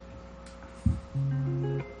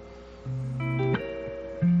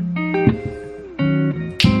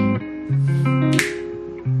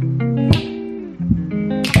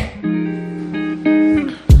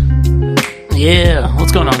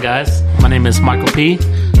What's going on, guys? My name is Michael P.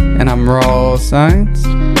 And I'm Raw Science.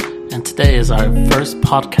 And today is our first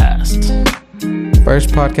podcast. First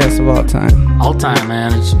podcast of all time. All time,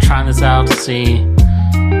 man. Just trying this out to see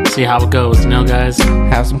how it goes, you know, guys?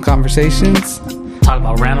 Have some conversations. Talk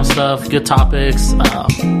about random stuff, good topics.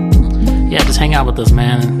 Just hang out with us,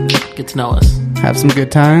 man, and get to know us. Have some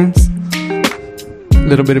good times. A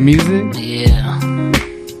little bit of music. Yeah.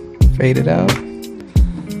 Fade it out.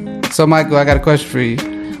 So, Michael, I got a question for you.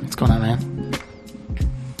 What's going on, man?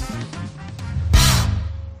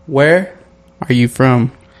 Where are you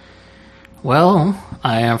from? Well,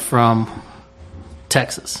 I am from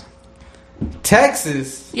Texas.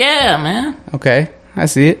 Texas? Yeah, man. Okay, I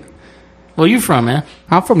see it. Where you from, man?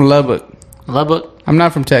 I'm from Lubbock. Lubbock? I'm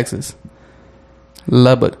not from Texas.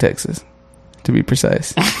 Lubbock, Texas, to be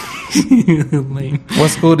precise.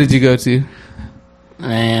 What school did you go to?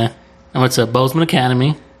 Man, I went to Bozeman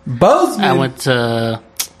Academy. Bozeman? I went to...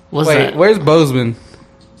 Where's Bozeman?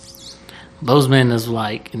 Bozeman is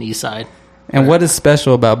like in the east side. And what is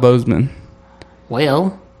special about Bozeman?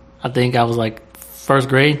 Well, I think I was like first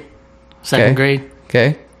grade, second grade.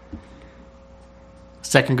 Okay.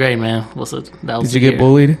 Second grade, man. Did you get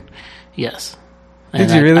bullied? Yes. Did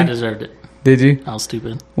you really? I deserved it. Did you? I was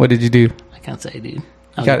stupid. What did you do? I can't say, dude.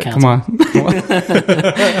 Come on.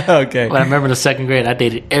 Okay. But I remember in the second grade, I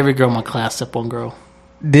dated every girl in my class except one girl.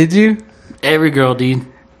 Did you? Every girl, dude.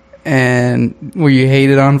 And were you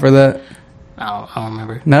hated on for that? I don't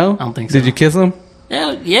remember. No? I don't think so. Did you kiss him?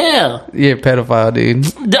 Yeah. You're a pedophile,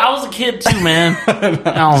 dude. I was a kid too, man.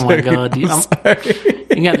 Oh my god, dude. I'm sorry.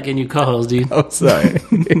 You got to get a new co-host, dude. I'm sorry.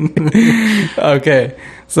 Okay.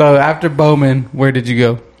 So after Bowman, where did you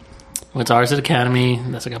go? Went to Artisan Academy.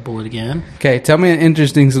 That's I got bullied again. Okay, tell me an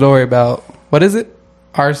interesting story about, what is it?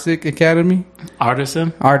 Arsic Academy?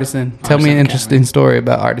 Artisan. Tell me an interesting story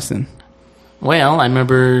about Artisan. Well, I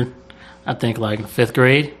remember, I think like in fifth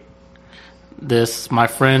grade, my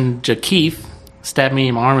friend Jakeef stabbed me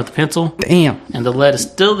in my arm with a pencil. Damn. And the lead is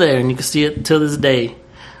still there, and you can see it till this day.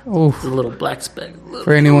 Oof. It's a little black speck.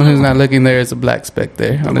 For anyone who's not looking, there is a black speck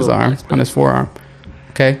there on his arm, on his forearm.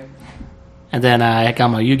 Okay. And then I got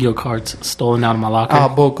my Yu-Gi-Oh cards stolen out of my locker. Oh,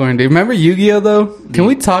 bullcorn, dude. Remember Yu-Gi-Oh, though? Can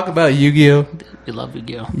we talk about Yu-Gi-Oh? We love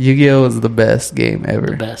Yu-Gi-Oh. Yu-Gi-Oh is the best game ever.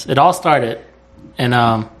 The best. It all started,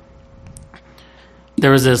 and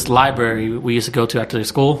there was this library we used to go to after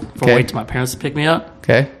school for wait till my parents to pick me up.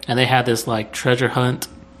 Okay. And they had this like treasure hunt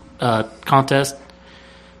contest,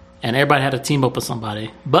 and everybody had to team up with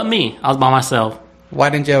somebody. But me, I was by myself. Why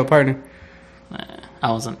didn't you have a partner?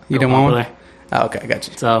 I wasn't. You didn't want one? Oh, okay, I got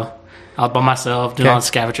you. So I was by myself doing all the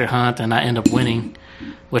scavenger hunt, and I ended up winning,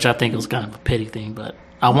 which I think was kind of a pity thing. But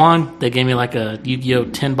I won. They gave me like a Yu-Gi-Oh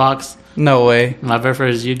 10 box. No way. My very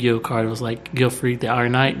first Yu-Gi-Oh card was like Gilfrey the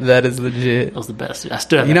Iron Knight. That is legit. That was the best. I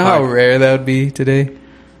still have You know how rare that would be today?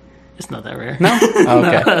 It's not that rare. No? Oh,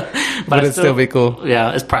 okay. But it'd still be cool.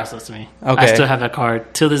 Yeah, it's priceless to me. Okay. I still have that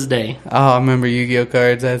card till this day. Oh, I remember Yu-Gi-Oh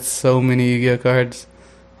cards. I had so many Yu-Gi-Oh cards.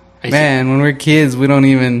 Man, when we're kids, we don't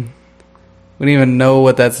even know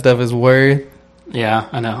what that stuff is worth. Yeah,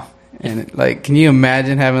 I know. And like, can you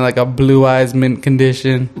imagine having like a blue eyes mint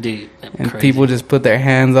condition? Dude, and crazy. People just put their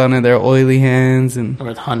hands on it, their oily hands, and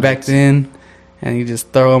back then, and you just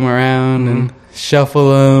throw them around and shuffle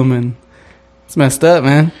them, and it's messed up,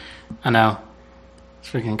 man. I know. It's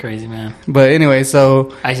freaking crazy, man. But anyway,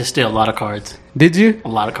 so I used to steal a lot of cards. Did you? A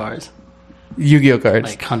lot of cards. Yu-Gi-Oh cards?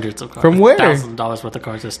 Like hundreds of cards. From where? $1,000 worth of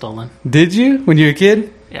cards are stolen. Did you? When you were a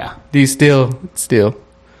kid? Yeah. Do you still steal?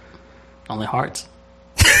 Only hearts.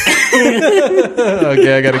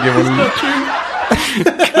 Okay, I gotta give one.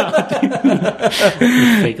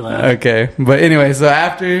 Fake laugh. Okay, but anyway, so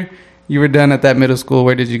after you were done at that middle school,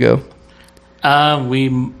 where did you go? I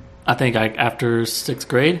think after sixth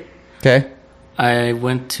grade. Okay. We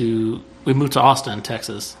moved to Austin,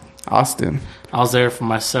 Texas. Austin. I was there from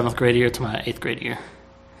my 7th grade year to my 8th grade year.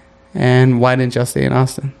 And why didn't y'all stay in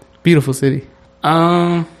Austin? Beautiful city.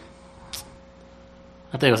 I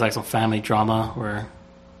think it was like some family drama where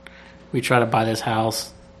we tried to buy this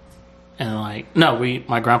house, and my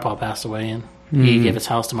grandpa passed away, and he gave his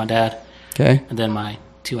house to my dad. Okay. And then my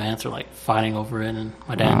 2 aunts were like fighting over it, and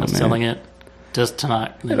my dad ended up selling it just to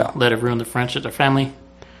not let it ruin the friendship, their family.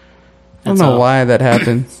 I don't know why that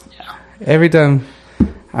happens. Yeah. Every time,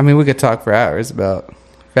 I mean, we could talk for hours about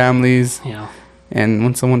families. Yeah. And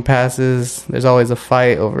when someone passes, there's always a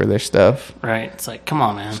fight over their stuff. Right. It's like, come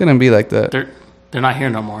on, man. It shouldn't be like that. They're not here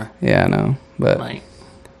no more. Yeah, I know. But like,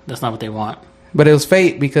 that's not what they want. But it was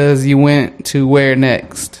fate because you went to where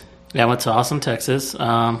next? Yeah, I went to Austin, Texas.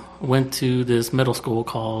 Went to this middle school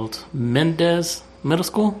called Mendez Middle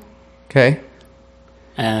School. Okay.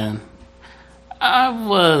 and I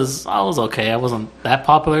was okay. I wasn't that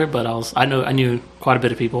popular, but I knew quite a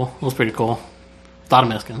bit of people. It was pretty cool. A lot of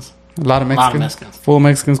Mexicans. A lot of Mexicans. Full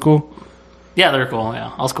Mexican school. Yeah, they're cool.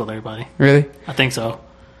 Yeah, I was cool with everybody. Really? I think so.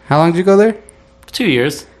 How long did you go there? 2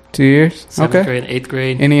 years. 2 years. 7th grade, 8th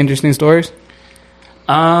grade. Any interesting stories?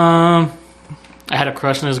 I had a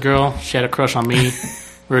crush on this girl. She had a crush on me.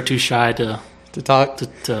 We were too shy to talk.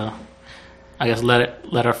 To I guess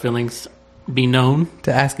let our feelings be known.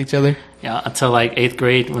 To ask each other. Yeah, until like 8th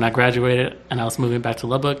grade when I graduated and I was moving back to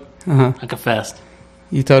Lubbock. I confessed.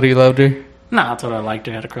 You told her you loved her? Nah, I told her I liked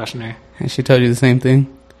her, had a crush on her. And she told you the same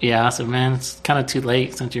thing? Yeah, I said, man, it's kind of too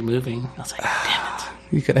late since you're moving. I was like, damn it.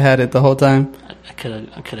 You could have had it the whole time. I could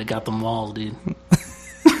have got them walls, dude.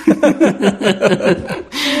 Hey,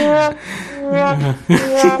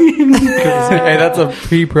 that's a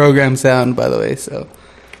pre-programmed sound, by the way. So,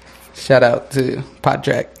 shout out to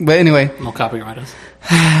Podtrack. But anyway, no copywriters.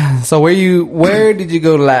 So, where did you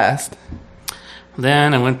go last?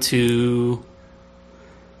 Then I went to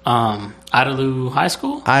Idalou High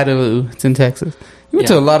School. Idalou, it's in Texas. You went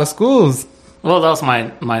to a lot of schools. Well, that was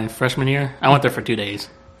my freshman year. I went there for 2 days.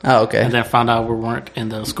 Oh, okay. And then found out we weren't in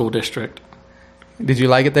the school district. Did you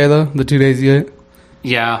like it there, though, the 2 days you went?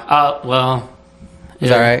 Yeah. Well... It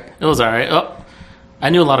was all right? It was all right. Oh, I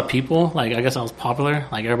knew a lot of people. Like, I guess I was popular.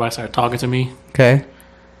 Like, everybody started talking to me. Okay.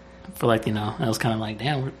 For, like, I was kind of like,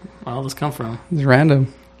 damn, where all this come from? It's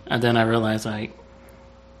random. And then I realized, like,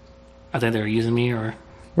 I think they were using me or...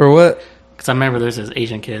 Or what? Because I remember there's this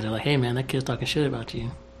Asian kid. They're like, hey, man, that kid's talking shit about you.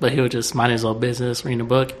 But he would just mind his own business, reading a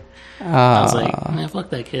book. I was like, man, fuck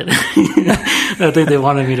that kid. I think they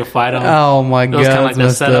wanted me to fight him. Oh, my God. Kind of like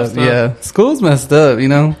messed up. Stuff. Yeah. School's messed up,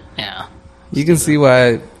 Yeah. You can see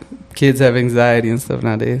why kids have anxiety and stuff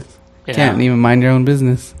nowadays. Yeah. Can't even mind your own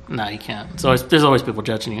business. No, you can't. So there's always people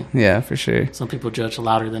judging you. Yeah, for sure. Some people judge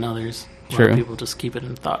louder than others. True. A lot of people just keep it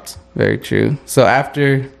in thoughts. Very true. So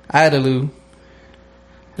after Idalou,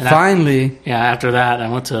 finally... after that, I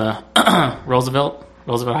went to Roosevelt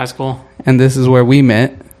High School. And this is where we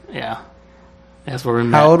met. Yeah. That's where we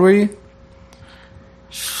met. How old were you?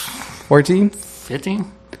 14?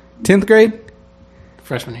 15? 10th grade?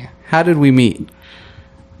 Freshman year. How did we meet?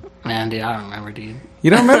 Man, dude, I don't remember, dude. You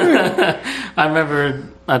don't remember? I remember,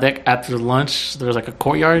 I think, after lunch, there was like a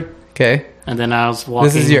courtyard. Okay. And then I was walking.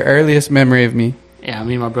 This is your earliest memory of me. Yeah,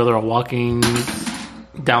 me and my brother are walking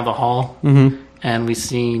down the hall. Mm-hmm. And we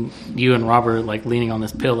seen you and Robert, like, leaning on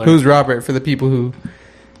this pillar. Who's Robert, for the people who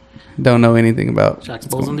don't know anything about? Should I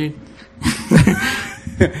expose him, dude?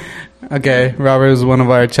 Okay, Robert was one of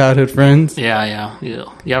our childhood friends. Yeah.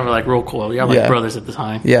 Y'all were, like, real cool. Y'all were, like, brothers at the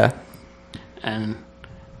time. Yeah. And,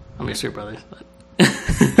 I mean, you're brothers, but...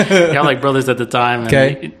 Y'all like brothers at the time.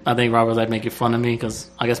 Okay. I think Robert was, like, making fun of me because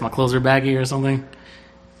I guess my clothes are baggy or something.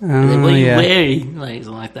 Like, what are you wearing? Like,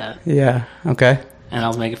 something like that. Yeah, okay. And I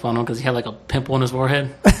was making fun of him because he had like a pimple on his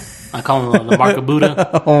forehead. I call him the mark of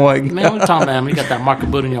Buddha. Oh my God. Man, what talking about? You got that mark of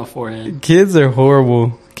Buddha in your forehead. Kids are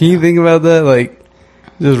horrible. Can you think about that? Like,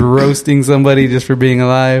 just roasting somebody just for being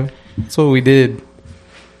alive. That's what we did.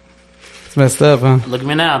 It's messed up, huh? Look at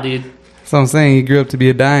me now, dude. That's what I'm saying. You grew up to be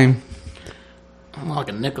a dime. I'm like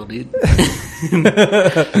a nickel, dude.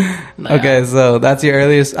 Okay, so that's your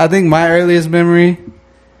earliest. I think my earliest memory,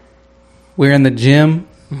 we were in the gym.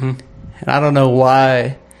 Mm-hmm. And I don't know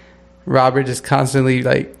why Robert just constantly,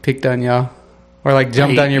 like, picked on y'all. Or, like,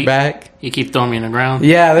 jumped on your back. You keep throwing me in the ground.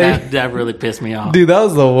 Yeah. That really pissed me off. Dude, that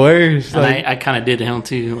was the worst. And like, I kind of did to him,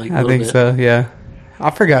 too. Like, I think so, yeah.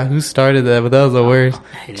 I forgot who started that, but that was the worst.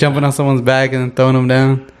 Jumping on someone's back and then throwing them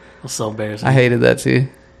down. It was so embarrassing. I hated that, too.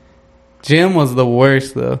 Gym was the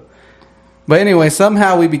worst, though. But anyway,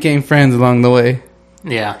 somehow we became friends along the way.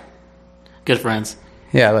 Yeah. Good friends.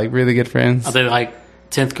 Yeah, like, really good friends. I think, like,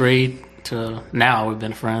 10th grade to now we've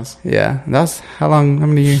been friends. Yeah. That's how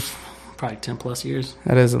many years? Probably 10 plus years.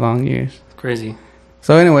 That is a long years. Crazy.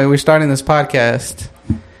 So anyway, we're starting this podcast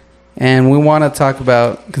and we want to talk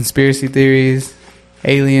about conspiracy theories,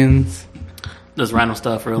 aliens. Just random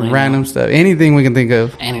stuff, really. Random stuff. Anything we can think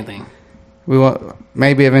of. Anything. We want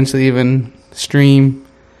maybe eventually even stream.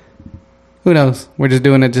 Who knows? We're just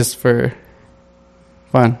doing it just for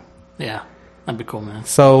fun. Yeah. That'd be cool, man.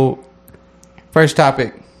 So, first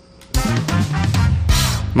topic.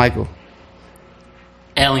 Michael.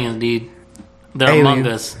 Aliens, dude. They're Aliens. among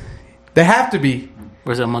us. They have to be.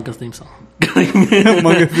 Where's the Among Us theme song?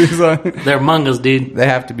 Among Us theme song. They're among us, dude. They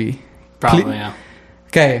have to be. Probably, yeah.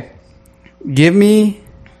 Okay.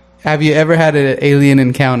 Have you ever had an alien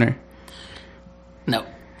encounter? No.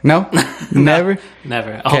 No? Never?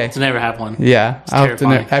 Never. I hope to never have one. Yeah. I hope to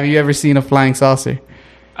never. Have you ever seen a flying saucer?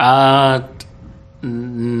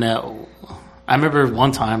 No. I remember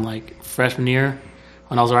one time, like, freshman year,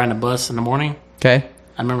 when I was riding a bus in the morning. Okay.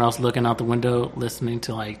 I remember I was looking out the window, listening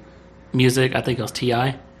to, like, music. I think it was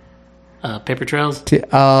T.I., Paper Trails.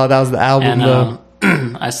 Oh, that was the album, though.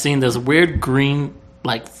 I seen this weird green,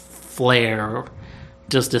 like, flare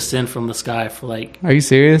just descend from the sky for, like... Are you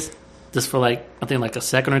serious? Just for, like, I think, like, a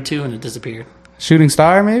second or two, and it disappeared. Shooting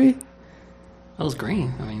star, maybe? It was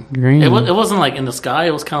green. I mean, green. It wasn't, like, in the sky.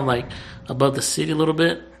 It was kind of, like, above the city a little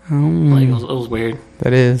bit. Like, it was weird.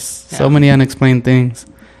 That is. Yeah. So many unexplained things.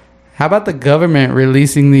 How about the government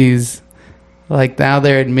releasing these? Like, now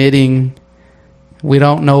they're admitting we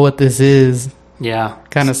don't know what this is. Yeah.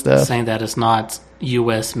 Kind of stuff. Saying that it's not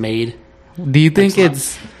U.S. made. Do you think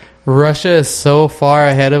it's Russia is so far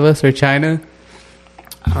ahead of us, or China?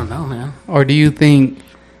 I don't know, man. Or do you think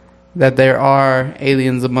that there are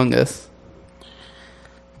aliens among us?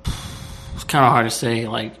 It's kind of hard to say.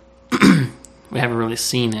 Like, we haven't really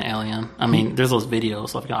seen an alien. I mean, there's those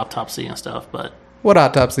videos, like an autopsy and stuff, but... What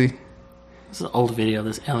autopsy? It's an old video of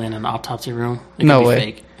this alien in an autopsy room. It no could be way.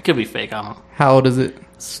 Fake. It could be fake. I don't know. How old is it?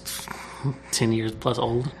 It's 10 years plus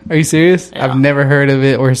old. Are you serious? Yeah. I've never heard of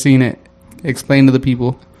it or seen it. Explain to the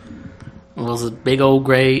people. It was a big old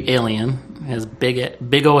gray alien. It has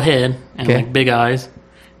big old head and like big eyes.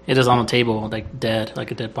 It is on the table, like dead,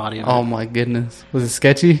 like a dead body. Oh my goodness. Was it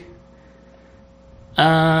sketchy?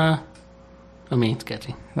 I mean,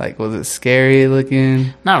 sketchy. Like, was it scary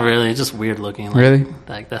looking? Not really. It's just weird looking. Like, really?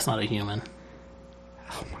 Like, that's not a human.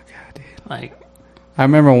 Oh my god, dude. Like, I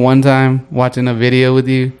remember one time watching a video with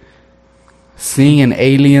you, seeing an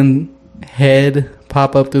alien head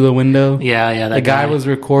pop up through the window. Yeah. The guy was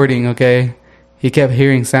recording, okay? He kept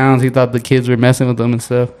hearing sounds. He thought the kids were messing with him and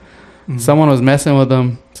stuff. Mm-hmm. Someone was messing with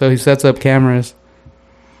him, so he sets up cameras.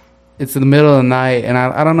 It's in the middle of the night, and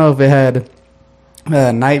I don't know if it had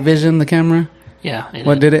night vision, the camera. Yeah.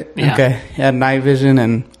 Did it? Yeah. Okay. It had night vision,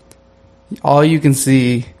 and all you can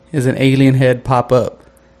see is an alien head pop up.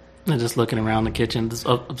 And just looking around the kitchen, just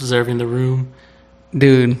observing the room.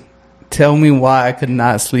 Dude, tell me why I could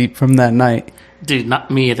not sleep from that night. Dude, not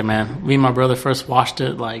me either, man. Me and my brother first watched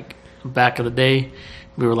it, like, back of the day.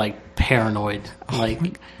 We were, like, paranoid. Like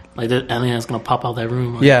the alien's going to pop out that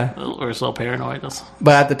room. Like, yeah. We were so paranoid.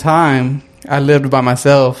 But at the time, I lived by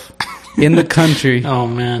myself in the country. Oh,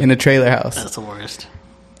 man. In a trailer house. That's the worst.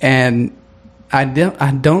 And I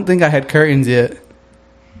don't think I had curtains yet.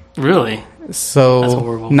 Really? So, that's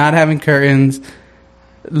horrible. Not having curtains,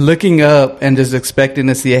 looking up and just expecting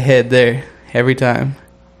to see a head there every time.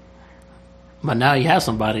 But now you have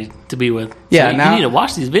somebody to be with. Yeah, so now you need to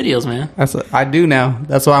watch these videos, man. That's what I do now.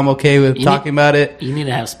 That's why I'm okay with talking about it. You need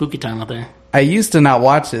to have spooky time out there. I used to not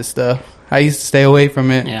watch this stuff. I used to stay away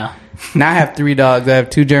from it. Yeah. Now I have 3 dogs. I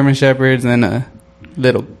have 2 German Shepherds and a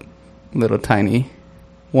little tiny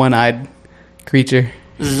one-eyed creature.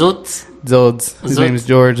 Zods. His name is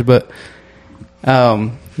George, but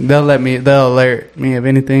they'll alert me of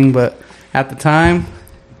anything. But at the time,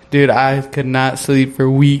 dude, I could not sleep for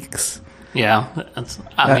weeks. Yeah,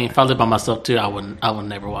 I mean, if I lived by myself too, I would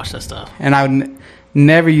never watch that stuff. And I would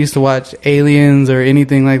never used to watch Aliens or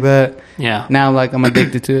anything like that. Yeah. Now, like, I'm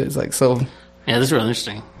addicted to it. It's like so. Yeah, this is really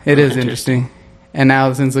interesting. It is interesting. And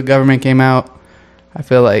now, since the government came out, I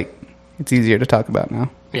feel like it's easier to talk about now.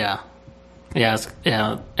 Yeah.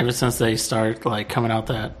 Ever since they started like coming out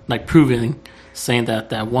that like saying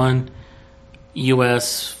that one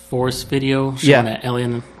U.S. Force video showing that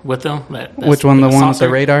alien with them. Which one? The one with the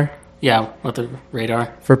radar? Yeah, with the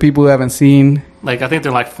radar. For people who haven't seen, like I think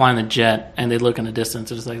they're like flying a jet and they look in the distance.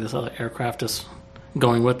 There's like this other aircraft is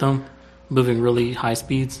going with them, moving really high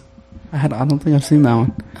speeds. I don't think I've seen that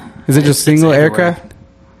one. Is it just single aircraft?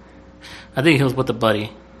 I think he was with a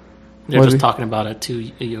buddy. They're just talking about it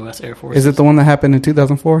to a U.S. Air Force. Is it the one that happened in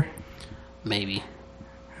 2004? Maybe.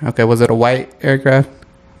 Okay, was it a white aircraft?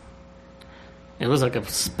 It was like a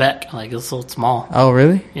speck, like it's so small. Oh,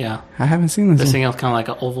 really? Yeah. I haven't seen this. This thing was kind of like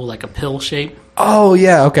an oval, like a pill shape. Oh,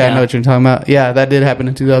 yeah. Okay, I know what you're talking about. Yeah, that did happen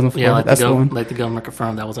in 2004. Yeah, like that's the one. Like the government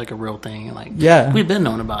confirmed that was like a real thing. And like, yeah, we've been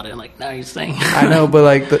knowing about it. Like now you're saying. I know, but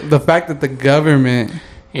like the fact that the government,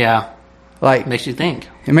 like makes you think.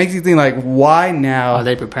 It makes you think like, why now? Are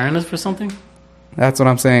they preparing us for something? That's what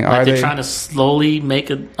I'm saying. Like they're trying to slowly make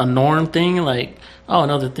a norm thing. Like, oh,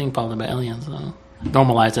 another thing probably about aliens.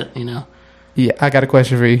 Normalize it, you know. Yeah, I got a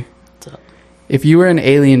question for you. What's up? If you were an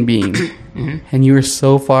alien being and you were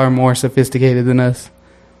so far more sophisticated than us,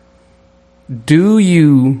 do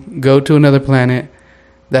you go to another planet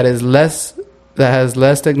that has less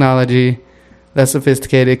technology, less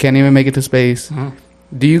sophisticated, can't even make it to space? Mm-hmm.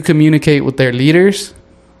 Do you communicate with their leaders,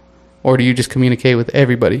 or do you just communicate with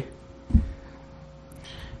everybody?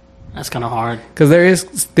 That's kind of hard. Because there is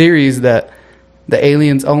theories that the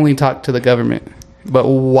aliens only talk to the government. But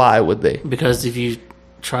why would they? Because if you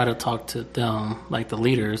try to talk to them, like the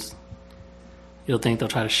leaders, you'll think they'll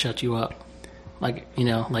try to shut you up. Like, you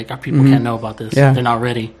know, like our people can't know about this. Yeah. They're not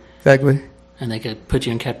ready. Exactly. And they could put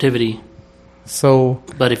you in captivity. So,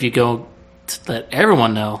 but if you go to let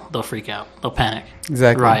everyone know, they'll freak out. They'll panic.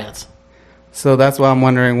 Exactly. Riots. So that's why I'm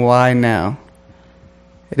wondering why now.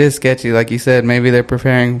 It is sketchy, like you said. Maybe they're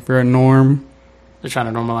preparing for a norm. They're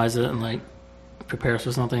trying to normalize it and like prepare us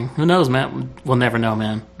for something. Who knows, man? We'll never know,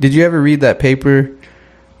 man. Did you ever read that paper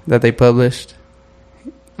that they published?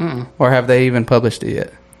 Mm-mm. Or have they even published it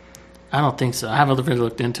yet? I don't think so. I haven't really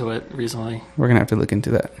looked into it recently. We're gonna have to look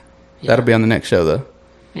into that. Yeah. That'll be on the next show, though.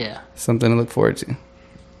 Yeah. Something to look forward to.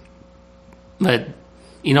 But,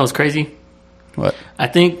 you know what's crazy? What? I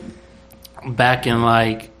think back in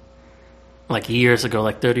like years ago,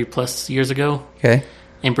 like 30 plus years ago, okay,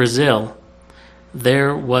 in Brazil,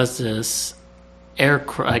 there was this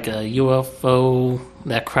like a UFO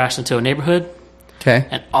that crashed into a neighborhood. Okay.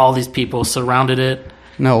 And all these people surrounded it.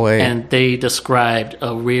 No way. And they described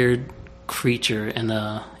a weird creature in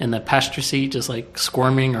the passenger seat, just like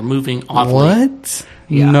squirming or moving oddly. What?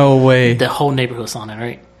 Yeah. No way. The whole neighborhood was on it,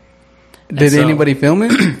 right? Did anybody film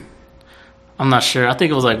it? I'm not sure. I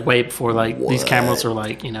think it was like way before like these cameras were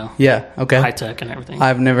like, you know, high tech and everything.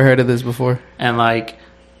 I've never heard of this before. And like,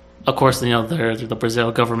 of course, you know, the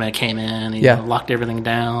Brazil government came in and you know, locked everything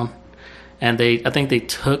down, and I think they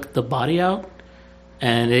took the body out,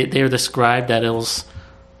 and they were described that it was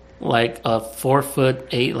like a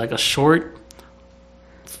 4'8", like a short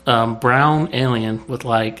brown alien with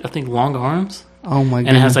like I think long arms. Oh my god!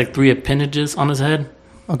 And it has like 3 appendages on his head.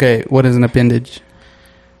 Okay, what is an appendage?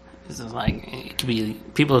 This is like it could be.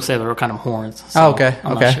 People say they were kind of horns. So okay.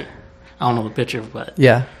 I'm not sure. I don't know the picture, but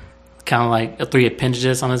yeah, kind of like 3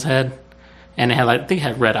 appendages on his head, and it had like I think it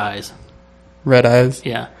had red eyes. Red eyes.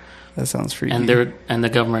 Yeah, that sounds freaky. And the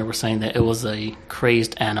government were saying that it was a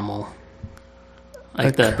crazed animal,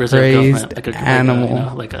 like the Brazilian government, like a animal, you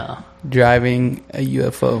know, like a driving a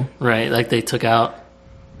UFO. Right, like they took out.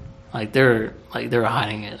 Like they were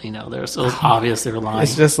hiding it, you know. It was obvious they were lying.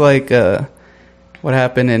 It's just like what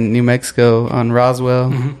happened in New Mexico on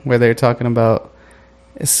Roswell, where they're talking about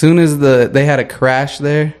as soon as they had a crash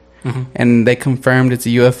there, and they confirmed it's a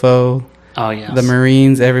UFO. Oh yeah. The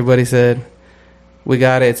Marines, everybody said, "We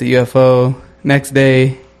got it. It's a UFO." Next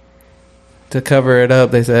day, to cover it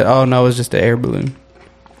up, they said, "Oh no, it was just an air balloon."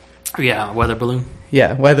 Yeah, weather balloon.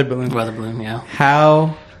 Yeah, weather balloon. Weather balloon. Yeah.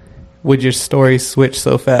 How would your story switch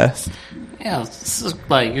so fast? Yeah, it's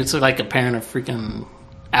like comparing a freaking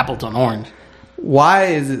apple to an orange. Why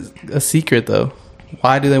is it a secret, though?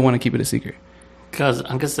 Why do they want to keep it a secret? Because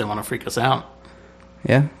I guess they want to freak us out.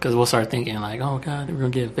 Yeah? Because we'll start thinking, like, oh, God, we're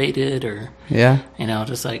going to get invaded, or... Yeah? You know,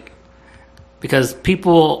 just like... Because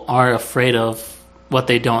people are afraid of what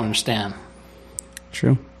they don't understand.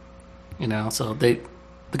 True. You know, so the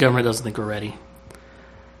government doesn't think we're ready.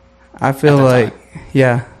 I feel like...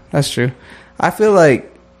 Yeah, that's true. I feel like...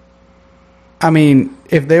 I mean,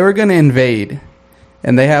 if they were going to invade,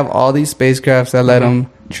 and they have all these spacecrafts that let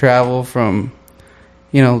them travel from,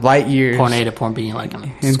 you know, light years. Point A to point B like in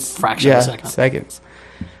a fraction of a second. Seconds.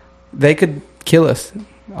 They could kill us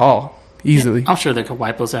all easily. Yeah, I'm sure they could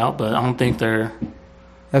wipe us out, but I don't think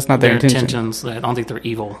that's not their intentions. I don't think they're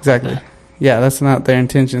evil. Exactly. Yeah, that's not their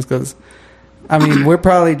intentions, because, I mean, we're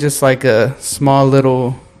probably just like a small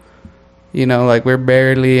little, you know, like we're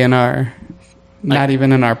barely in our... Not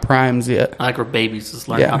even in our primes yet. Like we're babies, just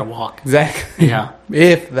learning how to walk. Exactly. Yeah.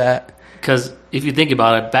 If that. Because if you think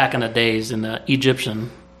about it, back in the days, in the Egyptian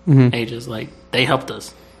ages, like, they helped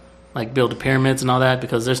us. Like, build the pyramids and all that,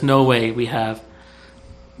 because there's no way we have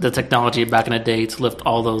the technology back in the day to lift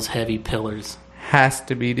all those heavy pillars. Has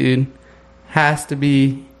to be, dude. Has to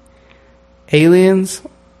be. Aliens.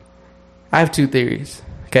 I have 2 theories,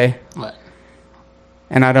 okay? What?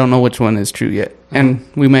 And I don't know which one is true yet. And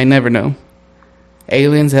we may never know.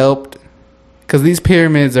 Aliens helped, because these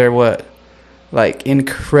pyramids are what, like,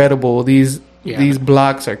 incredible. These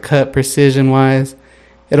blocks are cut precision wise.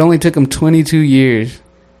 It only took them 22 years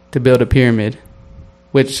to build a pyramid,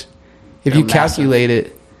 which, if you calculate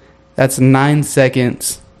it, that's 9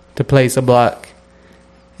 seconds to place a block.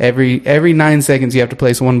 Every 9 seconds, you have to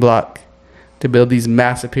place 1 block to build these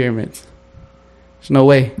massive pyramids. There's no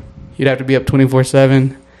way. You'd have to be up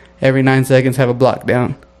 24/7. Every 9 seconds, have a block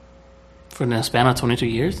down. For the span of 22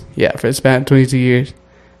 years? Yeah, for the span of 22 years.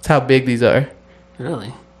 That's how big these are.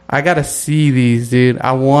 Really? I gotta see these, dude.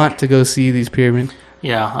 I want to go see these pyramids.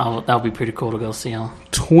 Yeah, that would be pretty cool to go see them.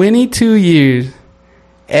 22 years.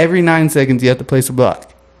 Every 9 seconds, you have to place a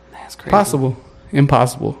block. That's crazy. Possible.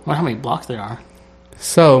 Impossible. I wonder how many blocks there are.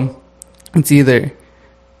 So, it's either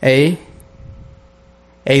A,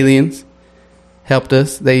 aliens helped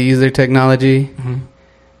us. They used their technology. Mm-hmm.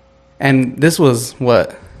 And this was,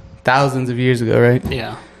 what, thousands of years ago, right?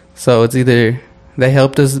 Yeah. So, it's either they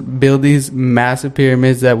helped us build these massive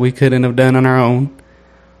pyramids that we couldn't have done on our own,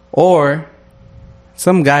 or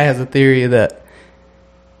some guy has a theory that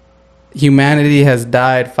humanity has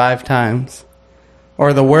died 5 times.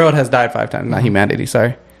 Or the world has died 5 times, not humanity,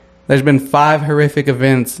 sorry. There's been 5 horrific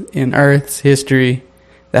events in Earth's history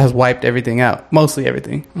that has wiped everything out. Mostly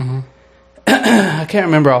everything. Mm-hmm. I can't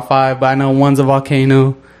remember all 5, but I know one's a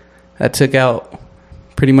volcano that took out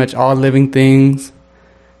pretty much all living things.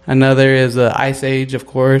 Another is the Ice Age, of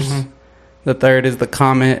course. Mm-hmm. The third is the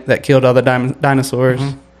comet that killed all the dinosaurs.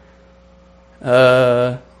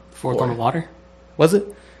 Mm-hmm. Fourth on the water? Was it?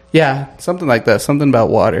 Yeah, something like that. Something about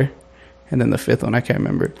water. And then the 5th one, I can't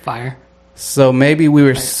remember. Fire. So maybe we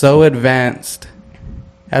were so advanced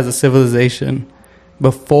as a civilization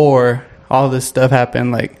before all this stuff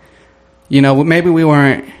happened. Like, you know, maybe we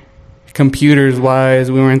weren't computers-wise.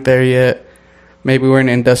 We weren't there yet. Maybe we're in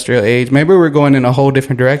the industrial age. Maybe we're going in a whole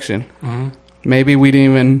different direction. Mm-hmm. Maybe we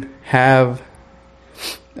didn't even have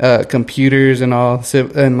computers and all,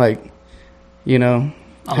 and like, you know,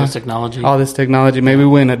 all this technology. All this technology. Maybe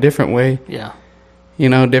we went a different way. Yeah. You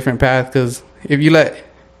know, different path. Because if you let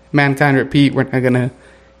mankind repeat, we're not going to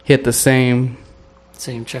hit the same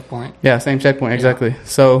checkpoint. Yeah, same checkpoint, exactly.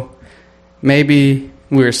 So maybe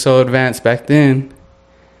we were so advanced back then,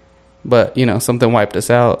 but, you know, something wiped us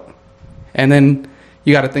out. And then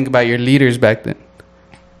you got to think about your leaders back then.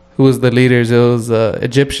 Who was the leaders? It was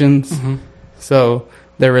Egyptians. Mm-hmm. So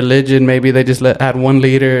their religion, maybe they just had one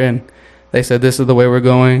leader and they said, this is the way we're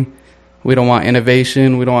going. We don't want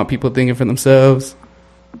innovation. We don't want people thinking for themselves.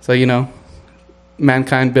 So, you know,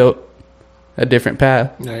 mankind built a different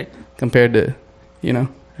path compared to, you know,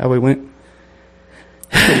 how we went.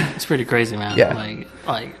 It's pretty crazy, man. Yeah.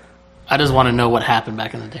 Like, I just want to know what happened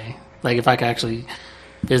back in the day. Like, if I could actually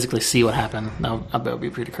physically see what happened, I bet it would be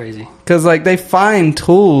pretty crazy. Because, like, they find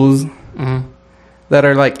tools that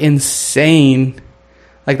are, like, insane.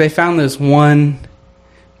 Like, they found this one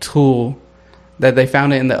tool that they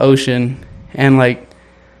found it in the ocean. And, like,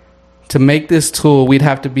 to make this tool, we'd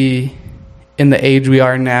have to be in the age we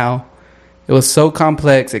are now. It was so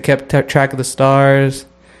complex. It kept track of the stars.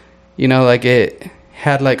 You know, like, it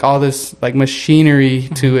had, like, all this, like, machinery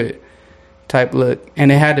to it type look.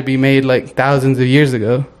 And it had to be made, like, thousands of years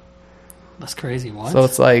ago. That's crazy. What? So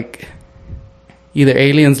it's like either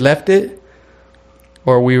aliens left it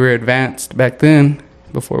or we were advanced back then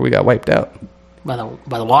before we got wiped out. By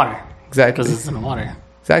the water. Exactly. Because it's in the water.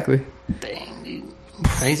 Exactly. Dang, dude.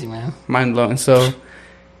 Crazy, man. Mind blowing. So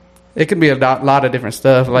it could be a lot of different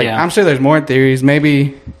stuff. Like, I'm sure there's more theories.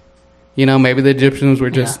 Maybe, you know, maybe the Egyptians were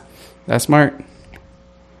just that smart.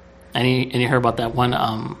 And you heard about that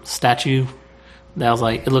one statue that was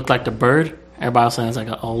like, it looked like the bird. Everybody was saying it's like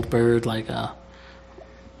an old bird, like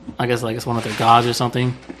I guess like it's one of their gods or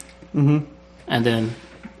something. Mm-hmm. And then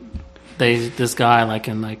this guy like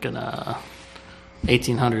in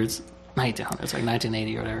 1800s, like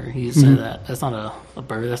 1980 or whatever, he said that that's not a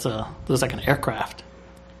bird, that's like an aircraft.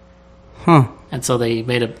 Huh. And so they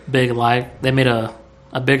made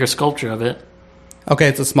a bigger sculpture of it. Okay,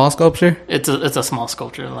 it's a small sculpture? It's a small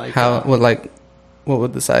sculpture. Like what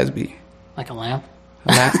would the size be? Like a lamp.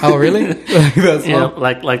 Oh, really?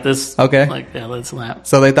 like this. Okay. Like, that's a lamp.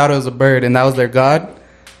 So they thought it was a bird, and that was their god?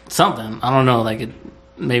 Something. I don't know. Like,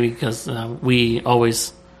 maybe because we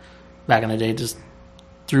always, back in the day, just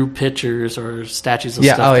threw pictures or statues of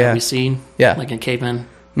stuff that we seen. Yeah. Like in cavemen.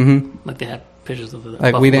 Mm-hmm. Like, they had pictures of it.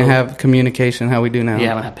 Like, we didn't have communication how we do now. Yeah, we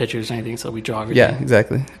haven't had pictures or anything, so we draw everything. Yeah,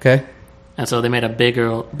 exactly. Okay. And so they made a big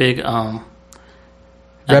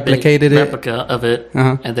replica of it,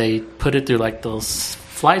 and they put it through like those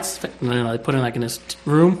flights. And then they put it like in this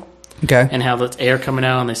room, and have this air coming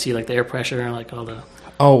out, and they see like the air pressure and like all the.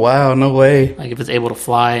 Oh wow! No way! Like if it's able to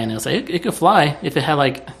fly, and it'll say it could fly if it had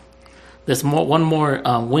like this one more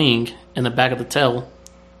wing in the back of the tail,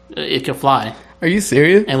 it could fly. Are you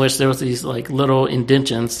serious? In which there was these like little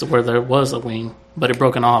indentions where there was a wing, but it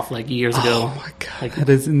broken off like years ago. Oh my god, like, that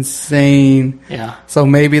is insane. Yeah. So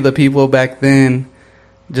maybe the people back then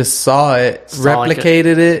just saw it,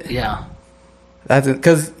 replicated it. Yeah. That's it.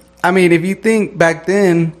 Because, I mean, if you think back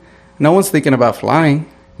then, no one's thinking about flying.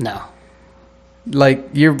 No. Like,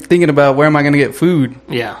 you're thinking about where am I going to get food?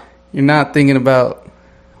 Yeah. You're not thinking about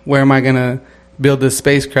where am I going to build this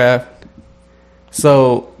spacecraft.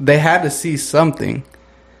 So they had to see something.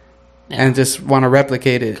 and just want to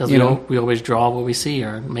replicate it. Because we always draw what we see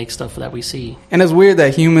or make stuff that we see. And it's weird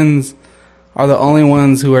that humans are the only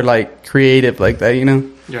ones who are like creative like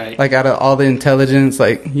that, Right. Like out of all the intelligence,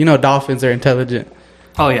 like, dolphins are intelligent.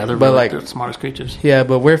 Oh yeah, they're they're the smartest creatures. Yeah,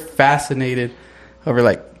 but we're fascinated over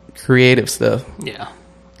like creative stuff. Yeah.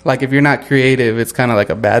 Like if you're not creative, it's kind of like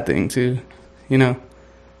a bad thing too,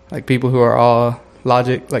 Like people who are all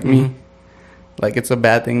logic, like me, like it's a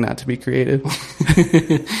bad thing not to be creative.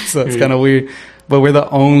 So it's kind of weird. But we're the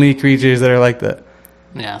only creatures that are like that.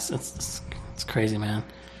 Yeah, it's crazy, man.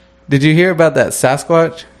 Did you hear about that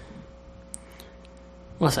Sasquatch?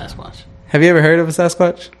 What's Sasquatch? Have you ever heard of a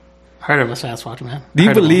Sasquatch? Heard of a Sasquatch, man. Do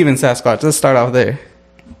you believe in Sasquatch? Let's start off there.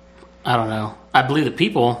 I don't know. I believe the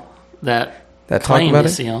people that talk about it,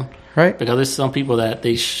 see them, right? Because there's some people that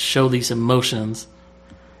they show these emotions.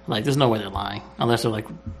 Like, there's no way they're lying unless they're like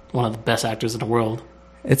one of the best actors in the world.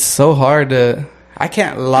 It's so hard to. I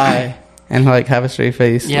can't lie and like have a straight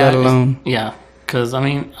face, let alone. Yeah, because I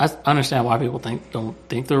mean, I understand why people don't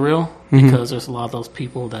think they're real, because there's a lot of those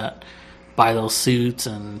people that buy those suits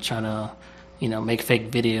and try to, make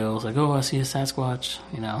fake videos like, oh, I see a Sasquatch,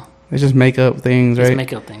 They just make up things, right? Just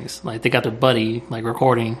make up things. Like, they got their buddy, like,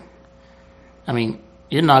 recording. I mean,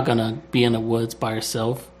 you're not going to be in the woods by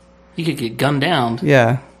yourself. You could get gunned down.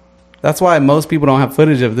 Yeah. That's why most people don't have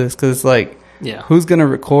footage of this, because it's like, who's going to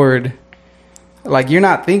record? Like, you're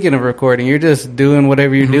not thinking of recording. You're just doing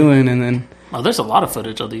whatever you're doing, and then... Oh, there's a lot of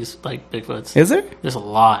footage of these, like, Bigfoots. Is there? There's a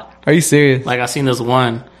lot. Are you serious? Like, I seen this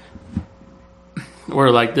one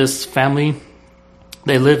where, like, this family...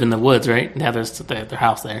 They live in the woods, right? They have their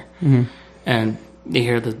house there. Mm-hmm. And they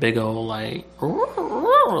hear this big old, like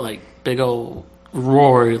big old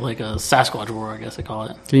roar, like a Sasquatch roar, I guess they call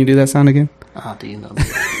it. Can you do that sound again? Do you know?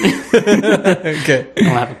 Okay. I don't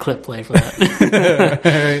have a clip play for that.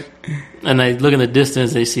 Right. And they look in the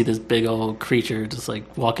distance, they see this big old creature just,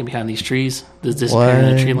 like, walking behind these trees. Just disappearing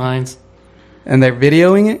in the tree lines. And they're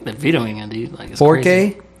videoing it? They're videoing it, dude. Like, it's 4K?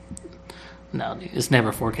 Crazy. No, dude, it's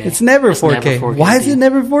never 4K. It's never 4K. Why is it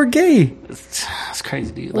never 4K? It's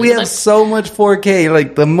crazy, dude. Like, we have so much 4K.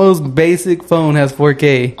 Like, the most basic phone has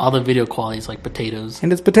 4K. All the video quality is like potatoes.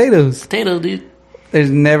 And it's potatoes. Potato, dude.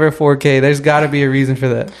 There's never 4K. There's got to be a reason for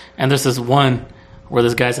that. And there's this one where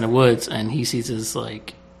this guy's in the woods and he sees this,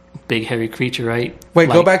 like, big hairy creature, right? Wait,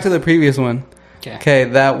 go back to the previous one. Okay,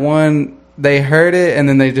 that one, they heard it and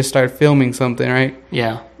then they just started filming something, right?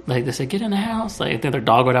 Yeah. Like, they said, get in the house. Like, I think their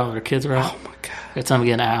dog went out, their kids were out. Oh, my God. It's time to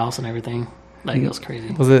get in the house and everything. Like, it was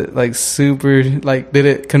crazy. Was it, like, super, like, did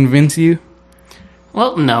it convince you?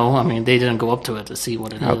 Well, no. I mean, they didn't go up to it to see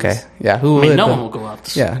what it is. Okay. Yeah, who would? No one will go up.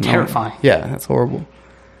 It's terrifying. Yeah, that's horrible.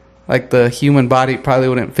 Like, the human body probably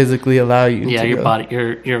wouldn't physically allow you to your go. body,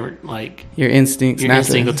 your like... Your instincts. Your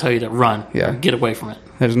instinct will tell you to run. Yeah. Or get away from it.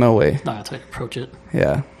 There's no way. It's not going to tell you to approach it.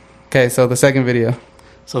 Yeah. Okay, so the second video.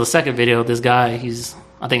 So the second video, this guy, he's,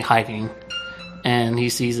 I think, hiking. And he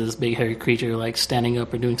sees this big hairy creature, like, standing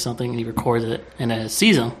up or doing something, and he records it, and then it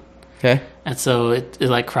sees him. Okay. And so it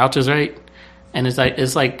like, crouches, right? And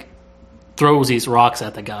it's like throws these rocks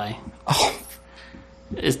at the guy. Oh.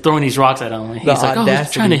 It's throwing these rocks at him. And he's like, oh,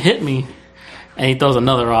 he's trying to hit me. And he throws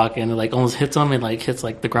another rock, and it, like, almost hits him, and, like, hits,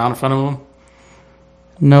 like, the ground in front of him.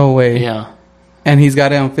 No way. Yeah. And he's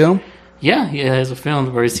got it on film? Yeah, he has a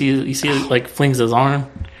film where you see it, like, flings his arm.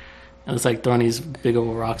 And it's like throwing these big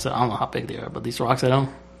old rocks at, I don't know how big they are, but these rocks at him.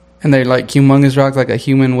 And they're like humongous rocks, like a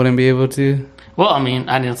human wouldn't be able to? Well, I mean,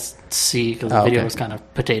 I didn't see because the video was kind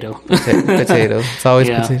of potato. Potato. It's always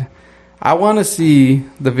potato. I want to see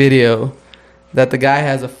the video that the guy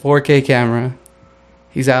has a 4K camera.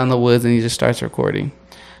 He's out in the woods and he just starts recording.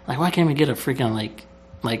 Like, why can't we get a freaking,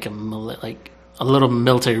 like a little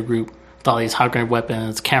military group with all these high-grade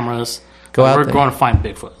weapons, cameras? We're going to find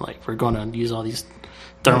Bigfoot. Like, we're going to use all these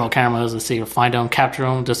thermal cameras and see if find them, capture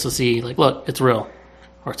them, just to see, like, look, it's real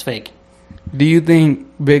or it's fake. Do you think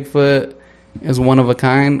Bigfoot is one of a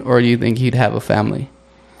kind, or do you think he'd have a family?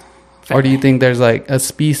 Or do you think there's like a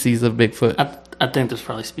species of Bigfoot? I think there's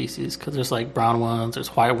probably species, because there's like brown ones, there's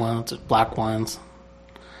white ones, there's black ones.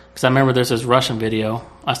 Because I remember there's this Russian video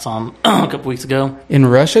I saw him a couple weeks ago. In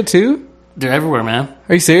Russia too? They're everywhere, man.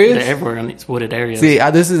 Are you serious? They're everywhere in these wooded areas. See,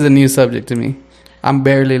 this is a new subject to me. I'm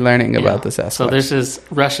barely learning about the Sasquatch. So there's this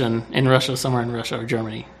Russian in Russia, somewhere in Russia or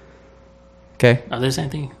Germany. Okay. Are there the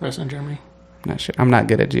same thing, Russia and Germany? Not sure. I'm not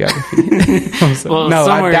good at geography. Well, no,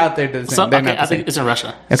 I doubt they're the same. I think it's in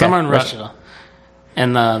Russia. Okay. Somewhere in Russia.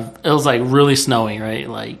 And it was like really snowy, right?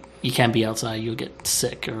 Like, you can't be outside. You'll get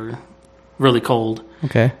sick or really cold.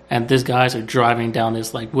 Okay. And these guys are driving down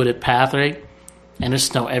this like wooded path, right? and there's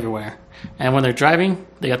snow everywhere. And when they're driving,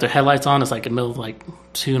 they got their headlights on. It's like in the middle of like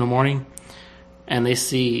 2 a.m, and they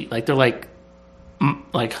see like they're like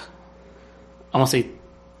I want to say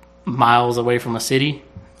miles away from a city.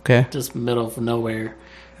 Okay. Just middle of nowhere,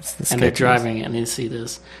 and they're driving, and they see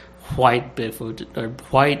this white Bigfoot or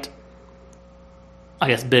white, I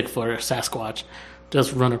guess Bigfoot or Sasquatch,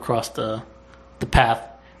 just run across the path,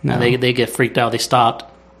 and they get freaked out. They stopped.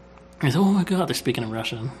 And they said, "Oh my god!" They're speaking in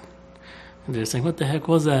Russian, and they're saying, "What the heck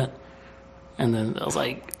was that?" And then I was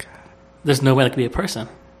like, "There's no way that could be a person,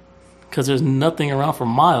 because there's nothing around for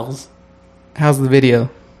miles." How's the video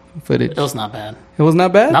footage? It was not bad. It was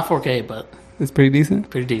not bad? Not 4K, but it's pretty decent?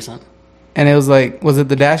 Pretty decent. And it was like, was it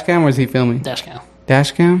the dash cam or was he filming? Dash cam.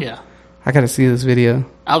 Dash cam? Yeah. I gotta see this video.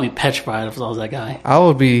 I'll be petrified if I was that guy. I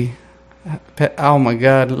would be, oh my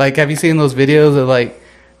god. Like, have you seen those videos of like,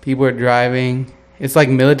 people are driving? It's like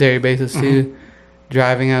military bases too.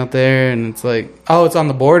 Driving out there and it's like, oh, it's on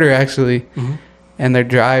the border actually. And they're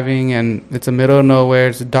driving and it's the middle of nowhere.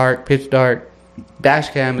 It's dark, pitch dark. Dash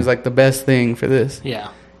cam is like the best thing for this. Yeah.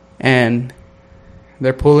 And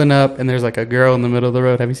they're pulling up and there's like a girl in the middle of the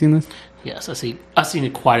road. Have you seen this? Yes, I've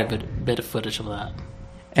seen quite a bit of footage of that.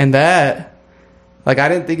 And that, like, I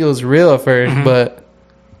didn't think it was real at first, but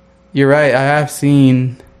you're right. I have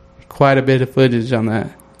seen quite a bit of footage on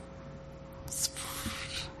that.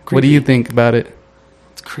 What do you think about it?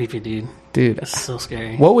 It's creepy, dude. Dude. It's so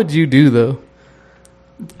scary. What would you do, though?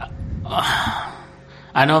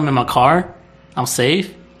 I know I'm in my car. I'm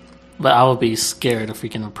safe. But I would be scared to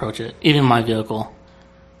freaking approach it. Even my vehicle.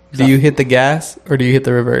 Do you hit the gas or do you hit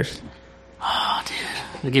the reverse? Oh,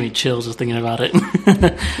 dude. It gave me chills just thinking about it.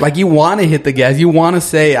 Like, you want to hit the gas. You want to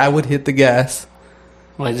say, I would hit the gas.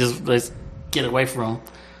 Like, just get away from them.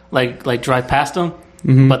 Like drive past them.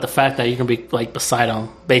 But the fact that you're going to be, like, beside them,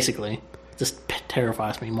 basically, just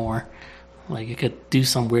terrifies me more. Like, it could do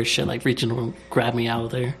some weird shit, like reach in and grab me out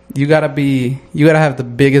of there. You gotta have the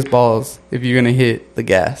biggest balls if you're going to hit the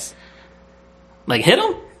gas. Like, hit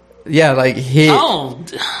them? Yeah, like,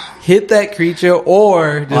 hit that creature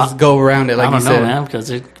or just go around it, like you said. I don't know, man, because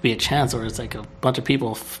there could be a chance where it's like a bunch of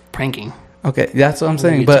people pranking. Okay, that's what I'm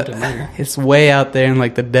saying, but it's way out there in,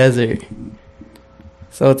 like, the desert.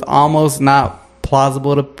 So it's almost not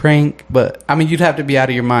plausible to prank, but, I mean, you'd have to be out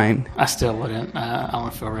of your mind. I still wouldn't. I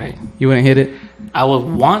don't feel right. You wouldn't hit it? I would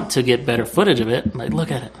want to get better footage of it. Like,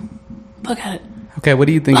 look at it. Look at it. Okay, what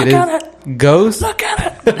do you think look it is? At it. Ghost? Look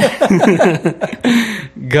at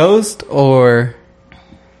it. Ghost or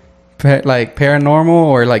like paranormal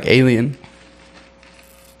or like alien?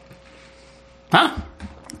 Huh?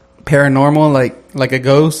 Paranormal, like a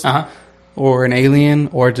ghost? Uh-huh. Or an alien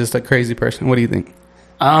or just a crazy person? What do you think?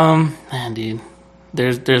 Man, dude.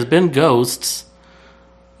 There's been ghosts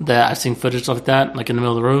that I've seen footage like that, like in the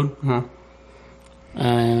middle of the road. Uh-huh.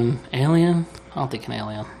 And alien? I don't think an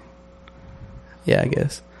alien. Yeah, I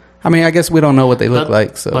guess. I mean, I guess we don't know what they look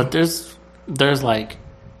like. So, but there's like,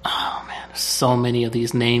 oh man, there's so many of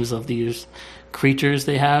these names of these creatures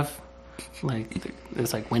they have. Like,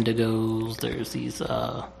 there's like Wendigos. There's these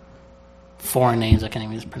foreign names I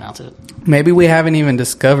can't even pronounce it. Maybe we haven't even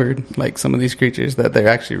discovered like some of these creatures that they're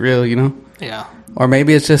actually real. You know? Yeah. Or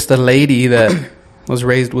maybe it's just a lady that was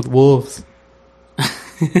raised with wolves.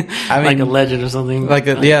 I mean, like a legend or something. Like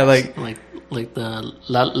the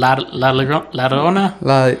La Llorona?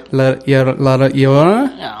 La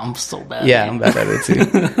Llorona? Yeah, I'm so bad. Yeah, I'm bad at it too.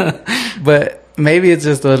 But maybe it's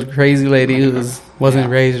just a crazy lady who wasn't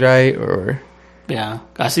raised right, or... Yeah,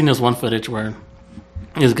 I seen this one footage where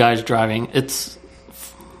this guy's driving. It's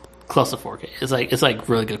close to 4K. It's like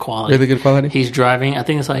really good quality. Really good quality? He's driving. I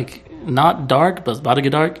think it's like not dark, but it's about to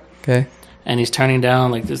get dark. Okay. And he's turning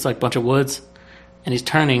down, like, there's like a bunch of woods. And he's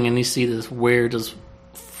turning and you see this weird, just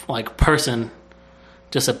like person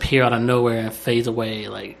just appear out of nowhere and fades away.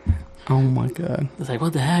 Like, oh my god! It's like,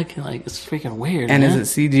 what the heck? Like, it's freaking weird. And man.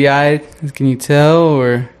 Is it CGI? Can you tell,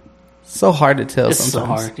 or it's so hard to tell? It's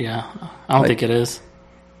sometimes. So hard. Yeah, I don't think it is.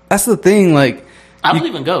 That's the thing. Like, I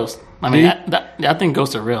believe in ghosts. I mean, I think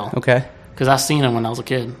ghosts are real. Okay. Because I've seen them when I was a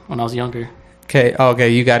kid, when I was younger. Okay. Oh, okay.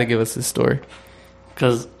 You got to give us this story.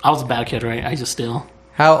 Because I was a bad kid, right? I used to steal.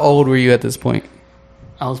 How old were you at this point?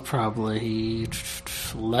 I was probably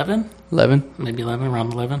 11. 11? Maybe 11,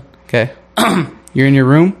 around 11. Okay. You're in your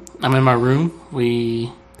room? I'm in my room.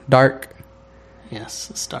 Dark?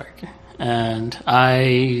 Yes, it's dark. And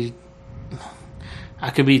I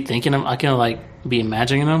could be thinking them, I can like be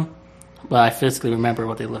imagining them, but I physically remember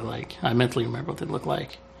what they look like. I mentally remember what they look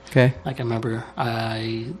like. Okay. Like I remember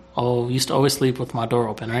I used to always sleep with my door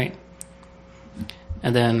open, right?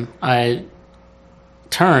 And then I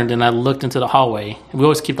turned and I looked into the hallway. We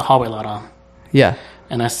always keep the hallway light on. Yeah.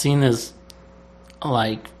 And I seen this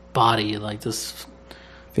like body, like this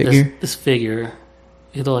Figure. This figure.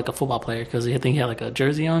 He looked like a football player because I think he had like a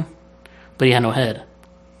jersey on, but he had no head.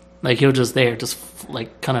 Like he was just there, just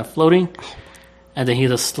like kind of floating, and then he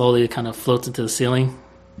just slowly kind of floats into the ceiling.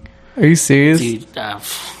 Are you serious? Dude,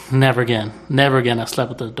 never again. Never again. I slept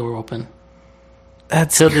with the door open.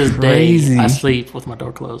 That's Till this crazy. day, I sleep with my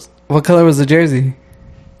door closed. What color was the jersey?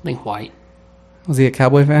 I think white. Was he a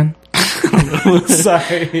Cowboy fan?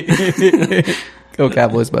 Sorry. Go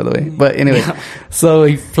Cowboys, by the way. But anyway, so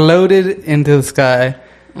he floated into the sky.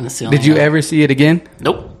 In the ceiling. Did you ever see it again?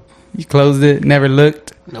 Nope. You closed it, never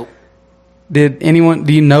looked? Nope. Do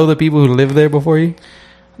you know the people who lived there before you?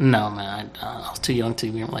 No, man. I was too young to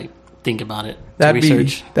even like think about it.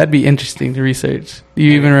 That'd be interesting to research. Do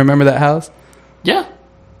you even remember that house? Yeah.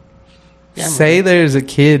 Say there's a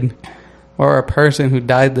kid or a person who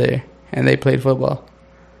died there and they played football.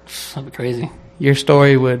 That'd be crazy. Your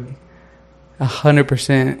story would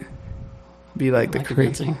 100% be like the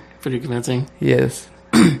crazy. Pretty convincing. Yes.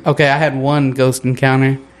 Okay, I had one ghost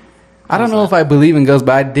encounter. I don't know if I believe in ghosts,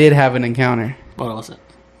 but I did have an encounter. What was it?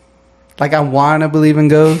 Like, I want to believe in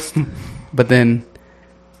ghosts, but then...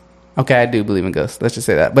 Okay, I do believe in ghosts. Let's just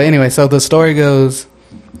say that. But anyway, so the story goes...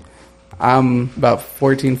 I'm about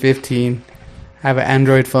 14, 15. I have an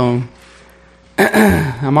Android phone.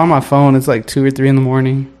 I'm on my phone. It's like 2 or 3 in the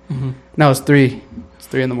morning. Mm-hmm. No, it's 3. It's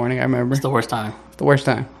 3 in the morning, I remember. It's the worst time. It's the worst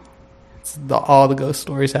time. All the ghost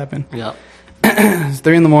stories happen. Yep. It's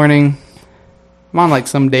 3 in the morning. I'm on like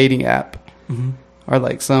some dating app. Mm-hmm. Or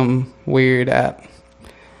like some weird app.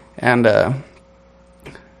 And,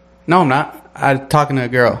 no, I'm not. I'm talking to a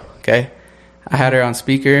girl, okay? I had her on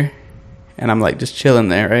speaker. And I'm like just chilling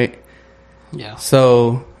there, right? Yeah.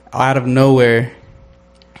 So, out of nowhere,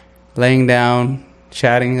 laying down,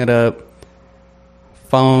 chatting it up,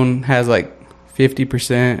 phone has like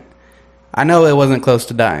 50%. I know it wasn't close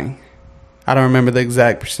to dying. I don't remember the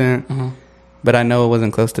exact percent, but I know it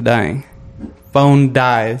wasn't close to dying. Phone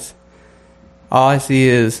dies. All I see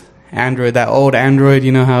is Android, that old Android,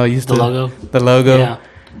 you know how it used to... The logo. Yeah.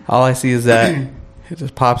 All I see is that. It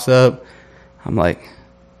just pops up. I'm like,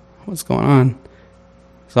 what's going on?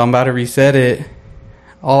 So I'm about to reset it.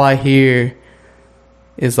 All I hear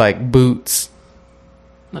is like boots.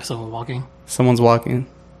 Like someone walking? Someone's walking.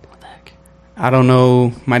 What the heck? I don't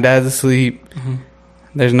know. My dad's asleep. Mm-hmm.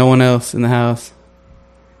 There's no one else in the house.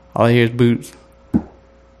 All I hear is boots.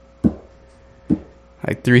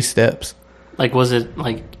 Like 3 steps. Like, was it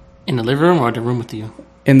like in the living room or the room with you?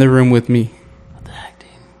 In the room with me. What the heck, dude?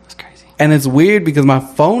 That's crazy. And it's weird because my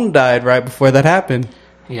phone died right before that happened.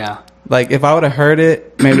 Yeah. Like, if I would have heard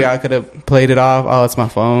it, maybe I could have played it off. Oh, it's my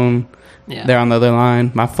phone. Yeah. They're on the other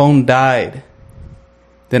line. My phone died.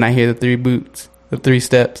 Then I hear the 3 boots, the 3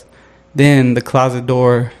 steps. Then the closet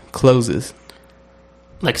door closes.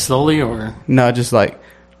 Like slowly or? No, just like,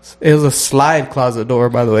 it was a slide closet door,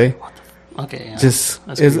 by the way. Okay, yeah.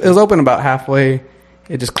 It was open about halfway.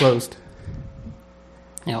 It just closed.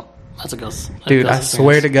 Yep, that's a ghost. Dude, I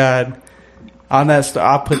swear to God, on that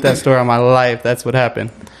I'll put that story on my life. That's what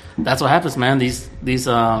happened. That's what happens, man. These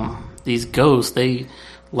ghosts, they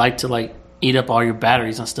like to like eat up all your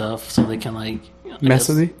batteries and stuff, so they can like mess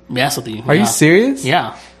with you. Mess with you. Are you serious?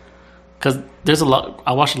 Yeah, because there's a lot.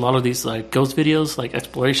 I watch a lot of these like ghost videos, like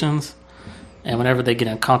explorations, and whenever they get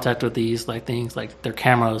in contact with these like things, like their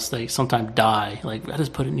cameras, they sometimes die. Like, I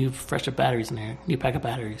just put a new fresher batteries in there, new pack of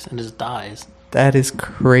batteries, and it just dies. That is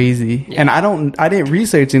crazy. Yeah. And I didn't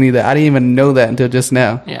research any of that. I didn't even know that until just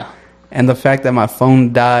now. Yeah. And the fact that my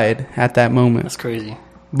phone died at that moment. That's crazy.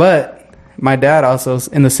 But my dad also,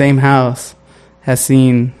 in the same house, has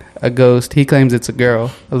seen a ghost. He claims it's a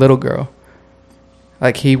girl, a little girl.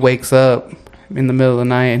 Like, he wakes up in the middle of the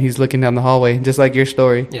night and he's looking down the hallway, just like your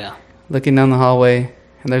story. Yeah. Looking down the hallway,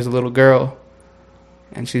 and there's a little girl.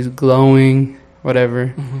 And she's glowing, whatever.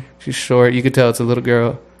 Mm-hmm. She's short. You could tell it's a little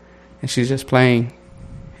girl. And she's just playing.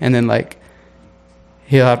 And then, like,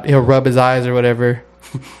 he'll rub his eyes or whatever,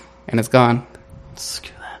 and it's gone.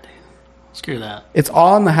 Screw that, dude. Screw that. It's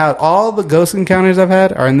all in the house. All the ghost encounters I've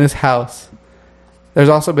had are in this house. There's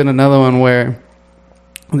also been another one where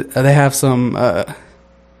they have some,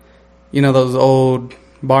 those old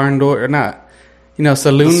barn doors, or not,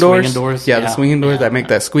 saloon doors. Yeah, the swinging doors that make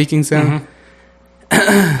that squeaking sound.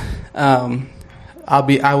 Mm-hmm.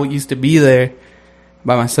 I used to be there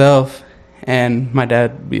by myself, and my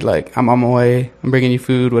dad would be like, I'm on my way, I'm bringing you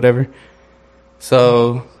food, whatever.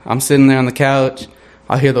 So I'm sitting there on the couch,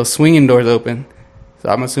 I'll hear those swinging doors open, so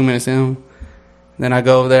I'm assuming it's him. Then I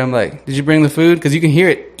go over there, I'm like, did you bring the food? Because you can hear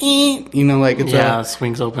it, like it's it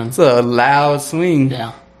swings open. It's a loud swing.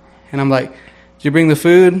 Yeah. And I'm like, Did you bring the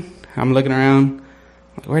food? I'm looking around.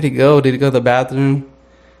 Like, where'd he go? Did he go to the bathroom?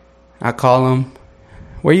 I call him.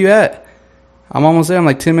 Where you at? I'm almost there. I'm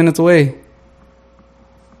like 10 minutes away.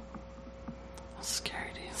 That's scary,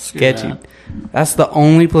 dude. Sketchy. That's the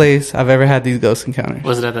only place I've ever had these ghost encounters.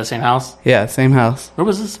 Was it at that same house? Yeah, same house. Where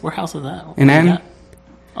was this? Where house was that? In Anton.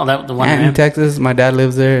 Oh, that the one in Texas. My dad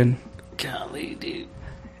lives there, and golly, dude.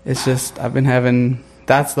 It's just I've been having.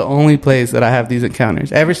 That's the only place that I have these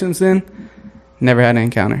encounters. Ever since then, never had an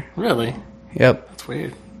encounter. Really? Yep. That's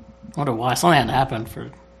weird. I wonder why. Something had to happen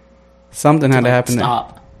for. Something had to happen.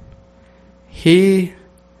 Stop. He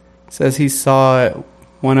says he saw it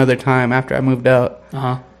one other time after I moved out.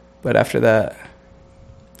 But after that,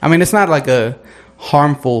 I mean, it's not like a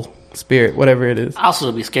harmful spirit, whatever it is. I'll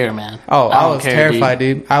still be scared, man. Oh, I was terrified,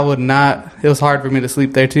 dude. I would not. It was hard for me to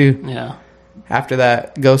sleep there too. Yeah. After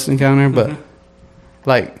that ghost encounter, but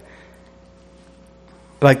like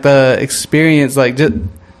the experience, like just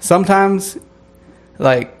sometimes,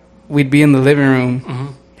 like we'd be in the living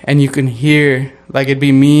room and you can hear, like it'd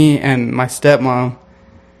be me and my stepmom,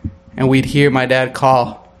 and we'd hear my dad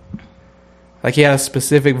call. Like he had a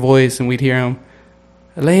specific voice, and we'd hear him,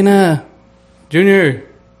 Elena, Junior.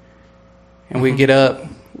 And we'd get up,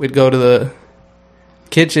 we'd go to the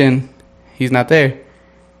kitchen. He's not there.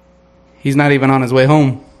 He's not even on his way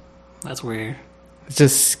home. That's weird. It's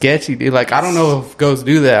just sketchy, dude. Like, I don't know if ghosts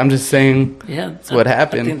do that. I'm just saying that's what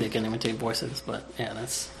happened. I think they can imitate voices, but yeah,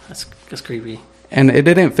 that's creepy. And it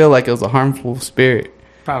didn't feel like it was a harmful spirit.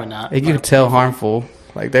 Probably not. Like, you could tell harmful.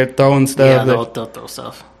 Like, they're throwing stuff. Yeah, they'll throw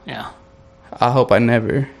stuff. Yeah. I hope I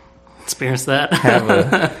never experience that.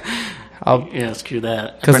 Screw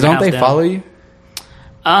that. Because don't they follow you?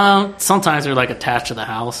 Sometimes they're like attached to the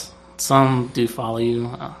house. Some do follow you.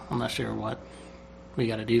 I'm not sure what we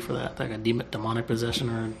got to do for that. Like a demonic possession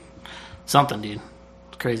or something, dude.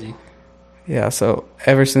 It's crazy. Yeah. So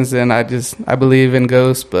ever since then, I believe in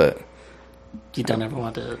ghosts, but you don't ever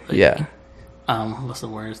want to. Yeah. What's the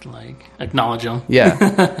word? Like acknowledge them.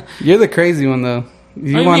 Yeah. You're the crazy one though.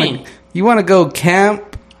 You want to go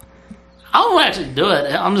camp? I won't actually do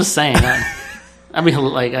it. I'm just saying. I mean,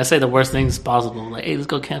 like, I say the worst things possible. Like, hey, let's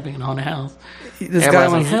go camping in a haunted house.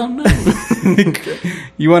 Everybody's like, hell no.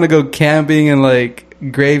 You want to go camping in,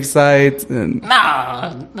 like, grave sites? And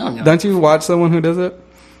no. Don't you watch someone who does it?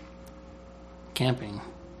 Camping.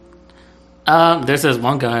 There's this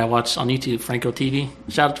one guy I watch on YouTube, Franco TV.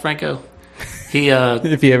 Shout out to Franco. He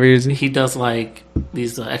if he ever uses it. He does, like,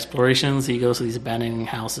 these explorations. He goes to these abandoned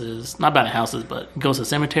houses. Not abandoned houses, but he goes to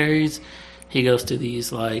cemeteries. He goes to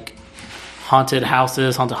these, like, haunted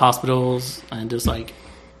houses, haunted hospitals, and just like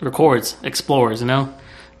records, explores, you know.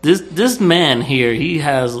 This man here, he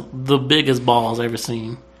has the biggest balls I've ever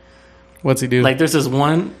seen. What's he do? Like there's this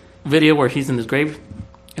one video where he's in his grave,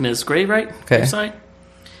 right? Okay. Gravesite.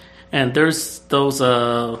 And there's those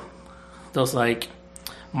like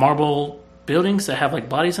marble buildings that have like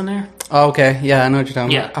bodies in there. Oh, okay. Yeah, I know what you're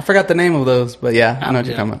talking about. I forgot the name of those, but yeah, I know what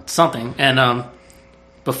you're talking about. Something. And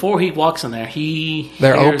before he walks in there,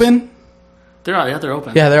 they're open? They're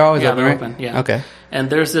open. Yeah, they're always open, they're right? Open. Yeah. Okay.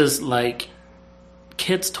 And there's this like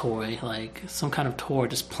kid's toy, like some kind of toy,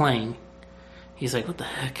 just playing. He's like, "What the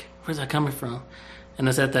heck? Where's that coming from?" And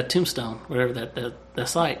it's at that tombstone, whatever that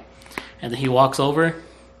site. And then he walks over.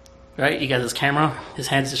 Right, he got his camera. His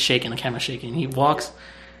hands just shaking. The camera's shaking. He walks.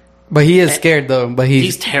 But he is scared though. But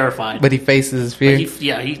he's terrified. But he faces his fear.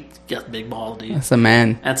 He got big ball, dude. That's a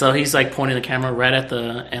man. And so he's like pointing the camera right at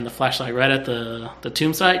the flashlight right at the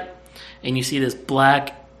tomb site. And you see this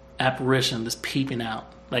black apparition just peeping out,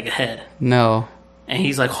 like a head. No. And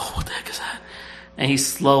he's like, "Oh, what the heck is that?" And he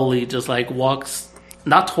slowly just like walks,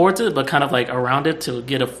 not towards it, but kind of like around it to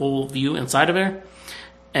get a full view inside of there.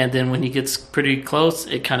 And then when he gets pretty close,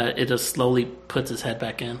 it just slowly puts his head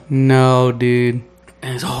back in. No, dude.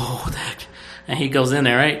 And he's, "Oh, what the heck?" And he goes in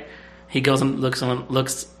there, right? He goes and looks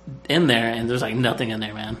in there, and there's like nothing in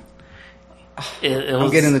there, man.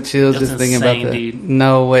 I'm getting the chills just thinking about that. Dude.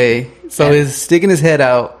 No way. So he's sticking his head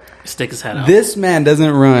out. Stick his head out. This man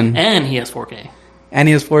doesn't run. And he has 4K. And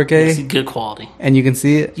he has 4K? Yes, good quality. And you can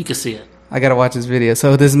see it? You can see it. I gotta watch this video.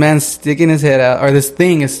 So this man's sticking his head out, or this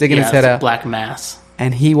thing is sticking his head out. Black mass.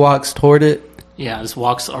 And he walks toward it? Yeah, just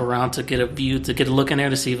walks around to get a view, to get a look in there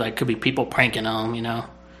to see if like could be people pranking him, you know.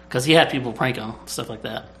 Because he had people prank him, stuff like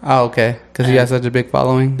that. Oh, okay. Because he has such a big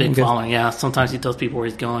following. Big following, yeah. Sometimes he tells people where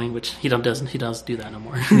he's going, which he does do that no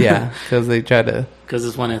more. Yeah, because they try to. Because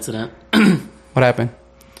there's one incident. What happened?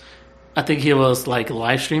 I think he was like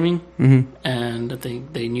live streaming, and I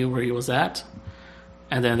think they knew where he was at,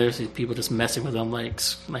 and then there's these people just messing with him, like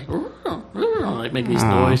making these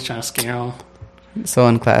noise, trying to scare him. So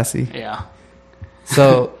unclassy. Yeah.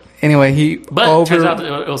 So anyway, But it turns out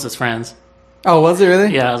it was his friends. Oh, was it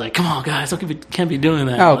really? Yeah, I was like, come on, guys, can't be doing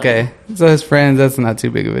that. Oh, okay. Like, so his friends, that's not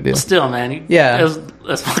too big of a deal. Still, man.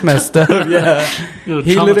 That's messed up. Yeah.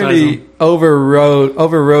 He literally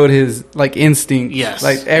overrode his, like, instinct. Yes.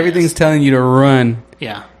 Like, everything's telling you to run.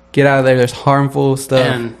 Yeah. Get out of there. There's harmful stuff.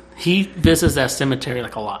 And he visits that cemetery,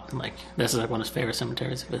 like, a lot. Like, this is, like, one of his favorite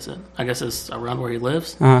cemeteries to visit. I guess it's around where he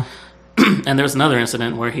lives. Uh-huh. And there's another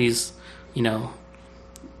incident where he's, you know...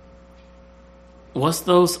 What's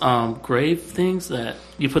those grave things that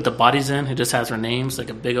you put the bodies in? It just has their names, like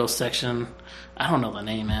a big old section. I don't know the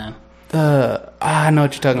name, man. I know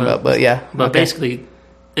what you're talking about, but yeah. But basically,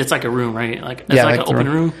 it's like a room, right? Like it's like an open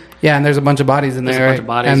room. Yeah, and there's a bunch of bodies in there. There's a bunch of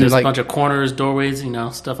bodies. And there's a bunch of corners, doorways,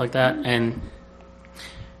 stuff like that. And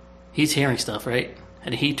he's hearing stuff, right?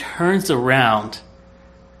 And he turns around,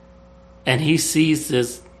 and he sees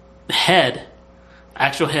this head,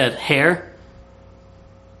 actual head, hair.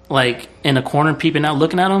 Like in a corner, peeping out,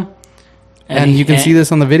 looking at him, and you can see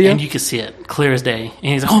this on the video. And you can see it clear as day.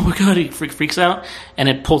 And he's like, "Oh my god!" He freaks out, and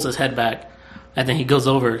it pulls his head back, and then he goes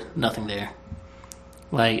over, nothing there.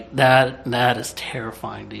 Like that is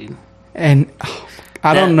terrifying, dude. And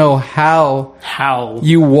I don't know how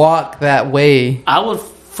you walk that way. I would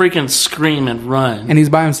freaking scream and run. And he's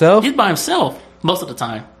by himself. He's by himself most of the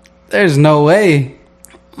time. There's no way.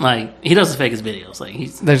 Like, he doesn't fake his videos. Like,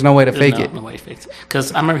 there's no way to fake it. No way to fake it.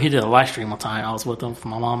 Because I remember he did a live stream one time. I was with him,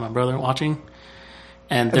 my mom and my brother watching.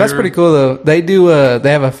 And that's pretty cool, though. They do.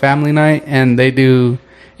 They have a family night, and they do.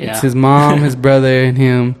 Yeah. It's his mom, his brother, and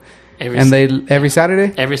him. Every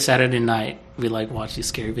Saturday. Every Saturday night, we watch these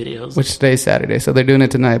scary videos. Which today's Saturday, so they're doing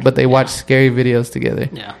it tonight. But they watch scary videos together.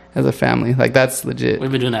 Yeah. As a family, like that's legit.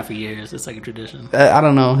 We've been doing that for years. It's like a tradition. I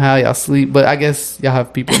don't know how y'all sleep, but I guess y'all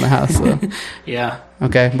have people in the house. So. Yeah.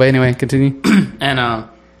 Okay, but anyway, continue. And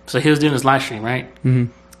so he was doing his live stream, right?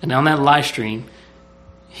 Mm-hmm. And on that live stream,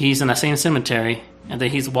 he's in that same cemetery, and then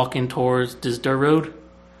he's walking towards this dirt road,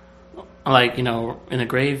 like in a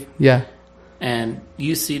grave. Yeah. And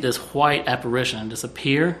you see this white apparition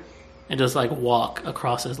disappear and just walk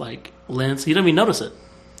across his lens. You don't even notice it.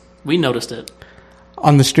 We noticed it.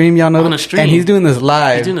 On the stream, y'all noticed? On the stream. And he's doing this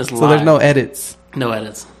live. So there's no edits. No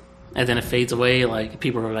edits. And then it fades away.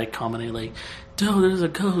 People are commenting "Dude, there's a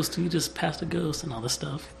ghost. You just passed a ghost," and all this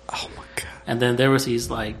stuff. Oh my god. And then there was these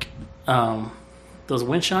those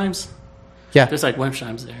wind chimes. Yeah. There's wind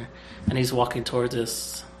chimes there. And he's walking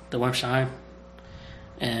towards the wind chime.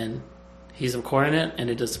 And he's recording it, and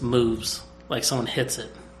it just moves. Like someone hits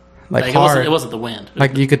it. Hard. It wasn't the wind.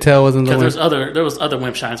 You could tell it wasn't the wind. Because there was other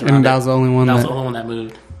wind chimes around. And that was the only one. That was the only one that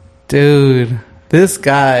moved. Dude, this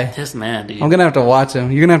guy. This man, dude. I'm gonna have to watch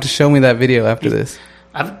him. You're gonna have to show me that video after this.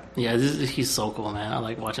 He's so cool, man. I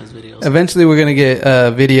like watching his videos. Eventually, we're gonna get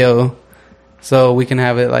a video, so we can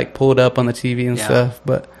have it pulled up on the TV and stuff.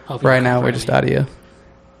 But right now, we're just audio.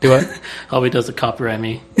 Do what? Hope he doesn't copyright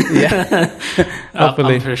me. Yeah.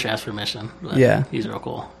 Hopefully. I'm pretty sure he has permission. But yeah. He's real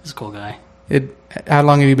cool. He's a cool guy. How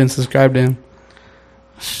long have you been subscribed to him?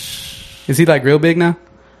 Is he real big now?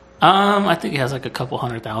 I think he has a couple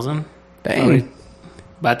 100,000. Dang. Probably.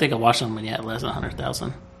 But I think I watched him when he had less than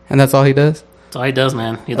 100,000. And that's all he does? That's all he does,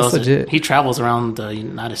 man. That's legit. He travels around the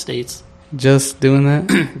United States. Just doing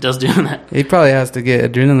that? Just doing that. He probably has to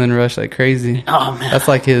get adrenaline rush like crazy. Oh, man.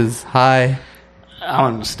 That's his high. I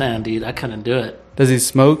don't understand, dude. I couldn't do it. Does he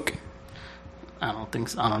smoke? I don't think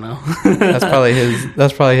so. I don't know. That's probably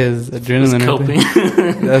his adrenaline. Coping.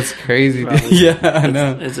 That's crazy. Yeah, I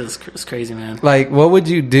know. It's crazy, man. What would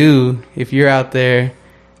you do if you're out there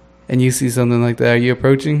and you see something like that? Are you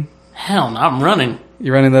approaching? Hell no, I'm running.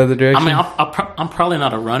 You're running the other direction? I mean, I'm probably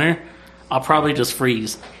not a runner. I'll probably just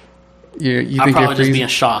freeze. I'll probably just be in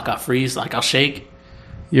shock. I'll freeze. I'll shake.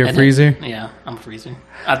 You're a freezer? Yeah, I'm a freezer.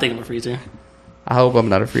 I think I'm a freezer. I hope I'm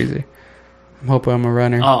not a freezer. I'm hoping I'm a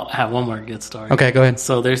runner. Oh, I have one more good story. Okay, go ahead.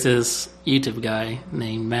 So there's this YouTube guy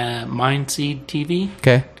named Mindseed TV.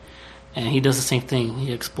 Okay. And he does the same thing.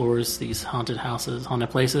 He explores these haunted houses,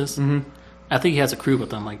 haunted places. Mm-hmm. I think he has a crew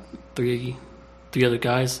with him, three other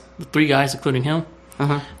guys. 3 guys, including him.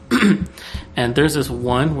 Uh-huh. And there's this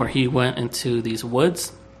one where he went into these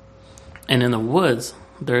woods. And in the woods,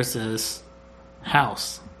 there's this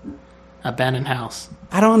house. Abandoned house.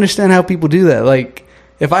 I don't understand how people do that.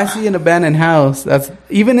 If I see an abandoned house, that's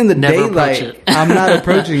even in the never daylight, I'm not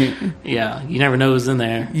approaching it. Yeah, you never know who's in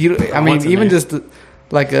there. Even just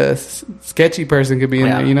a sketchy person could be in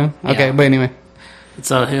there, Okay, yeah. But anyway.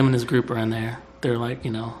 So him and his group are in there. They're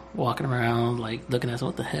walking around, looking at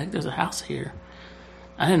what the heck? There's a house here.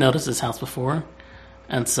 I didn't notice this house before.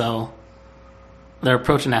 And so they're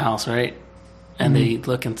approaching the house, right? And they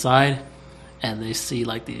look inside, and they see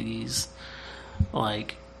like these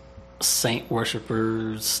like saint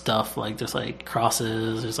worshippers stuff, like there's like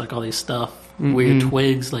crosses, there's like all these stuff, weird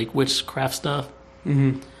twigs, like witchcraft stuff.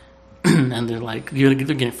 And they're like, they're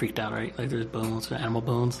getting freaked out, right? Like there's bones, animal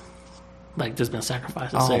bones, like there's been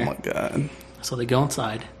sacrifices there. Oh my god. So they go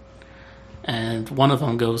inside, and one of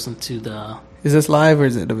them goes into the... Is this live or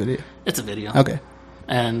is it a video? It's a video. Okay.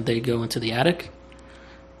 And they go into the attic,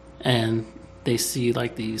 and they see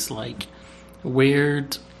like these like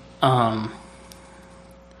weird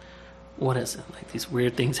what is it, like these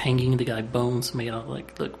weird things hanging. They got like bones made of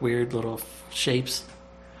like weird little shapes.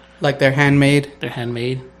 Like they're handmade? They're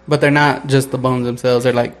handmade, but they're not just the bones themselves.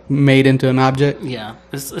 They're like made into an object. Yeah,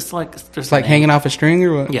 it's like there's like hanging off a string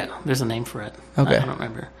or what? Yeah, there's a name for it. Okay. I don't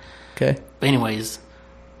remember. Okay. But anyways,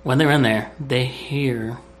 when they're in there, they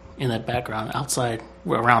hear in the background outside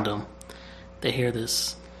around them, they hear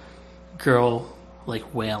this girl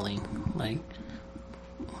like wailing, like.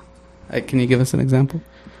 Can you give us an example?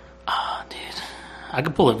 Oh, dude, I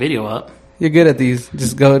could pull a video up. You're good at these.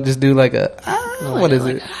 Just do like a. What is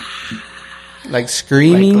it? Like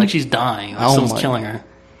screaming, like she's dying, like someone's killing her.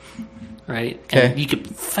 Right? Okay. And you could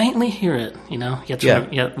faintly hear it. You know,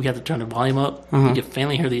 we have to turn the volume up. You could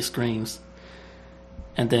faintly hear these screams,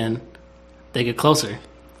 and then they get closer.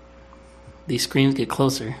 These screams get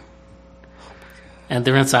closer, and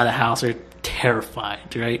they're inside the house. They're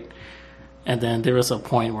terrified, right? And then there was a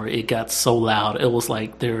point where it got so loud, it was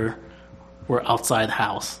like we're outside the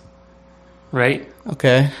house, right?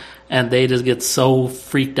 Okay. And they just get so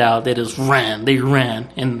freaked out, they just ran,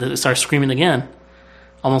 and they start screaming again,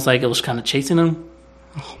 almost like it was kind of chasing them.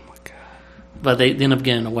 Oh my god! But they ended up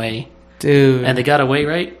getting away, dude. And they got away,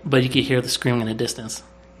 right? But you could hear the screaming in the distance.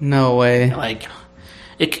 No way! Like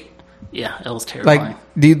it was terrifying. Like,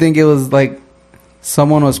 do you think it was like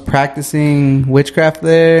someone was practicing witchcraft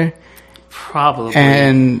there? Probably.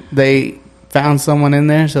 And they found someone in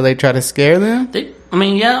there, so they try to scare them?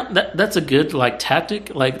 That's a good, like,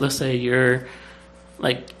 tactic. Like, let's say you're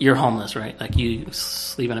homeless, right? Like, you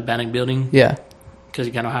sleep in an abandoned building. Yeah. Because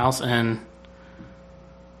you got no house, and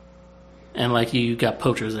like, you got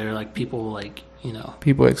poachers there, like, people, like, you know.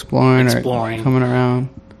 People exploring. Or coming around.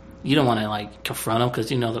 You don't want to, like, confront them,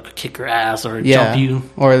 because, you know, they'll kick your ass or jump you.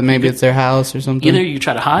 Or maybe it's their house or something. Either you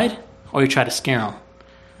try to hide, or you try to scare them.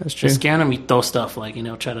 That's true. Just scaring them, you throw stuff like, you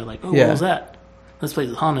know, try to like, what was that? This place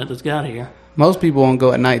is haunted. Let's get out of here. Most people won't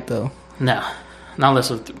go at night, though. No. Not unless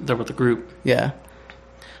they're with a group. Yeah.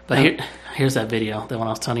 But here's that video, the one I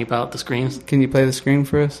was telling you about, the screams. Can you play the scream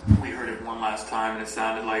for us? We heard it one last time, and it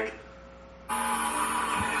sounded like...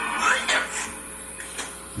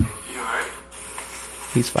 You alright?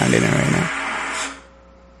 He's finding it right now.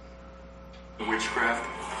 Witchcraft.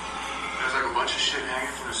 There's like a bunch of shit hanging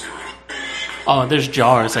from the ceiling. Oh, there's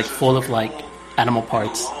jars like full of like animal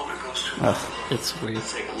parts. Ugh. It's weird.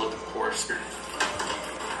 Let's take a look, of course.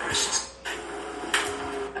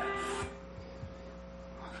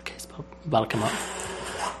 Okay, it's about to come up.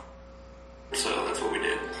 So that's what we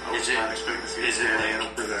did. I was not expecting to see this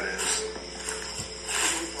alien. That is.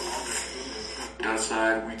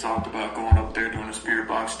 Outside, we talked about going up there doing a spirit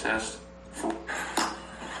box test.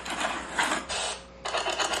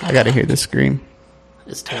 I gotta hear this scream.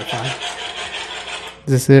 It's terrifying.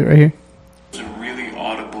 Is this it right here? It was a really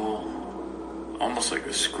audible, almost like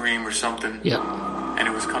a scream or something. Yeah. And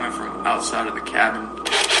it was coming from outside of the cabin.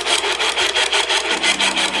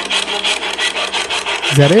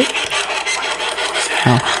 Is that it?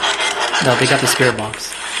 Oh. No, they got the spirit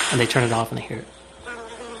box, and they turn it off and they hear it.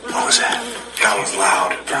 What was that? That was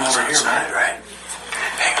loud. From over here, right?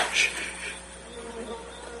 Hang on. Shh.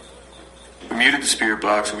 We muted the spirit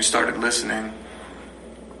box and we started listening.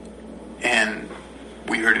 And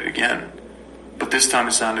we heard it again. But this time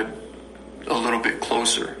it sounded a little bit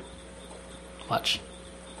closer. Watch.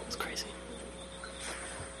 It's crazy.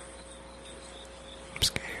 I'm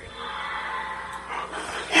scared.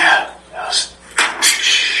 Yeah. That was...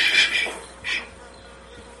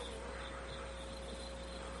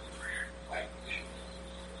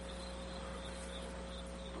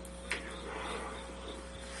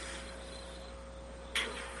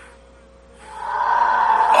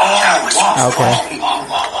 Okay.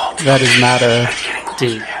 That is not a...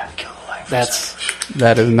 Dude,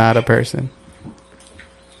 that is not a person.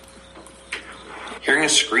 Hearing a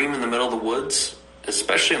scream in the middle of the woods,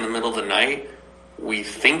 especially in the middle of the night, we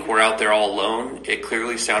think we're out there all alone. It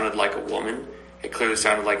clearly sounded like a woman. It clearly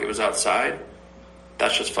sounded like it was outside.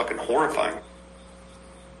 That's just fucking horrifying.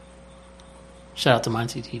 shout out to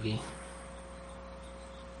Mindsy TV.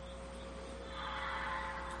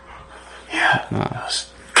 Yeah. Nah.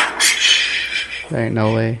 There ain't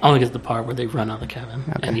no way. I only get to the part where they run out of the cabin,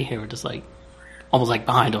 and you hear it just like, almost like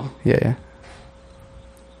behind them. Yeah.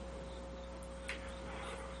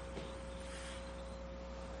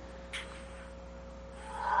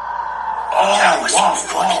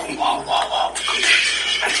 Whoa.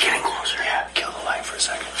 It's getting closer. Yeah, kill the light for a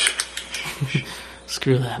second.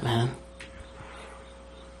 Screw that, man.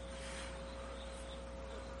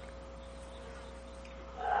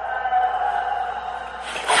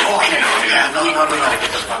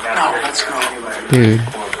 No, let's go. Dude.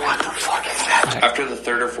 What the fuck is that? After the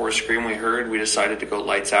third or fourth scream we heard, we decided to go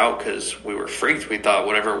lights out because we were freaked. We thought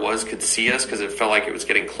whatever it was could see us because it felt like it was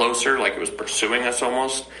getting closer, like it was pursuing us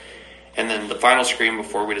almost. And then the final scream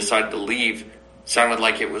before we decided to leave sounded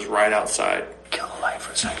like it was right outside. Kill the light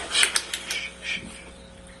for a second.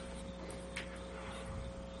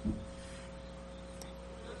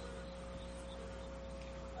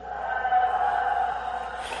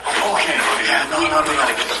 Okay, yeah, no, we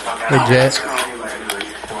gotta get the fuck out. The jet.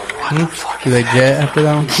 Do they jet after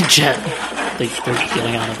that one? Jet. They're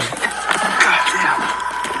getting out of it.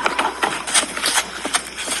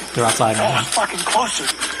 They're outside now. Fucking closer.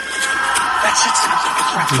 That shit sounds like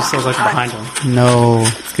it's right. It sounds like behind them. No,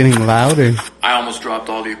 it's getting louder. I almost dropped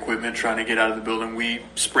all the equipment trying to get out of the building. We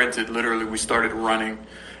sprinted, literally, we started running.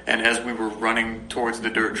 And as we were running towards the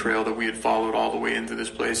dirt trail that we had followed all the way into this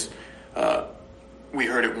place, we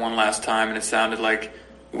heard it one last time, and it sounded like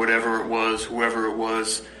whatever it was, whoever it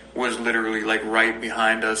was literally like right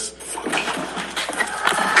behind us.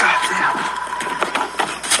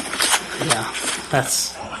 Yeah,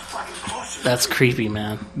 that's creepy,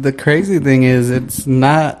 man. The crazy thing is, it's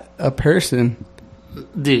not a person.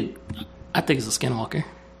 Dude, I think it's a skinwalker.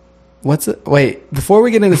 What's it? Wait, before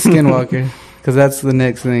we get into Skinwalker, because that's the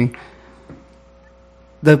next thing.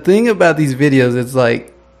 The thing about these videos, it's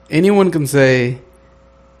like anyone can say,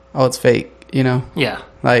 "Oh, it's fake," you know? Yeah.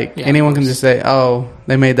 Like Yeah, anyone can just say, "Oh,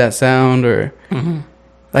 they made that sound," or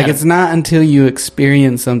like it's not until you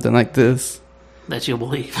experience something like this that you'll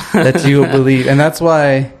believe. that you will believe, and that's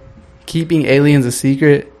why keeping aliens a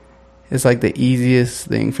secret is like the easiest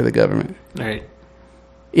thing for the government. Right.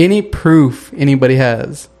 Any proof anybody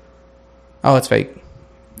has, oh, it's fake.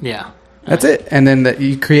 Yeah. That's it. And then that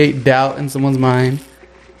you create doubt in someone's mind,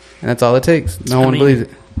 and that's all it takes. No one believes it.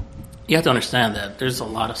 You have to understand that there's a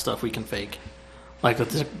lot of stuff we can fake. Like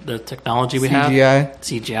the technology we CGI. have.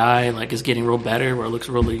 CGI. Like, is getting real better where it looks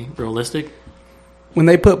really realistic. When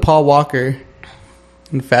they put Paul Walker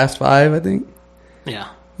in Fast 5, I think. Yeah.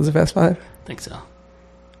 Was it Fast 5? I think so.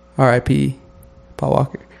 R.I.P. Paul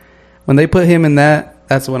Walker. When they put him in that,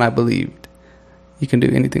 that's when I believed you can do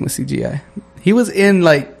anything with CGI. He was in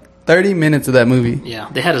like 30 minutes of that movie. Yeah.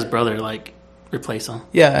 They had his brother, like, replace him.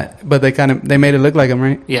 Yeah, but they made it look like him,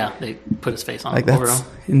 right? Yeah. They put his face on Like, over that's him.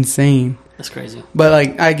 insane. That's crazy. But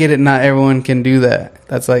like, I get it. Not everyone can do that.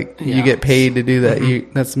 That's like you get paid to do that.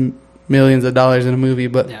 That's millions of dollars in a movie.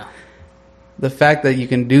 But the fact that you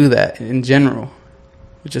can do that in general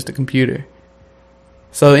with just a computer,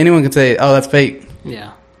 so anyone can say, "Oh, that's fake."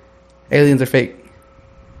 Yeah. Aliens are fake.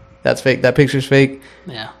 That's fake. That picture's fake.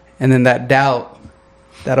 Yeah. And then that doubt,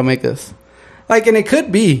 that'll make us like, and it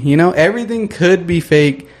could be. You know, everything could be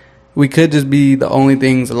fake. We could just be the only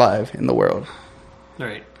things alive in the world.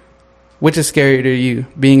 Right. Which is scarier to you,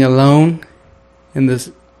 being alone in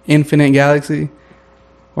this infinite galaxy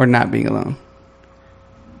or not being alone?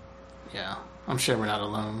 Yeah. I'm sure we're not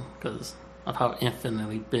alone because of how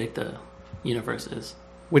infinitely big the universe is.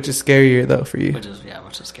 Which is scarier, though, for you? Which is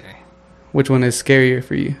scary. Which one is scarier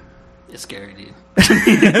for you? It's scary, dude.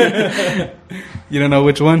 You don't know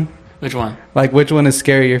which one? Which one? Like, which one is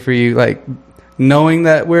scarier for you? Like, knowing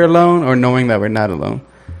that we're alone or knowing that we're not alone?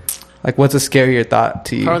 Like, what's a scarier thought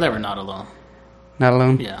to you? Probably that we're not alone. Not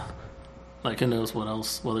alone? Yeah. Like, who knows what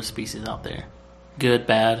other species out there. Good,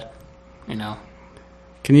 bad, you know.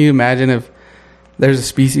 Can you imagine if there's a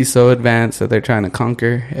species so advanced that they're trying to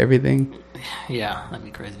conquer everything? Yeah, that'd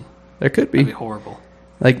be crazy. There could be. That'd be horrible.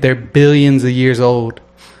 Like, they're billions of years old,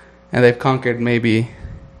 and they've conquered maybe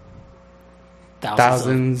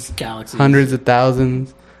thousands, galaxies, hundreds of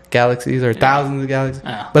thousands galaxies, or thousands of galaxies.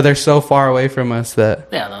 Yeah. But they're so far away from us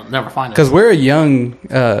that they'll never find us. because we're a young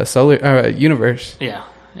solar universe. Yeah.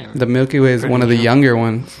 The Milky Way is one of the younger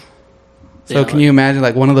ones. So Yeah, can you imagine,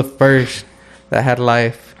 like, one of the first that had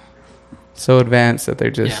life so advanced that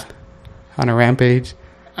they're just on a rampage?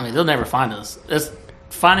 I mean, they'll never find us.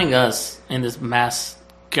 Finding us in this mass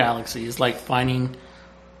galaxy is like finding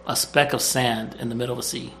a speck of sand in the middle of a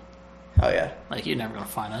sea. Oh, yeah. Like, you're never going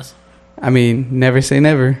to find us. I mean, never say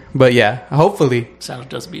never. But, yeah, hopefully. Shout out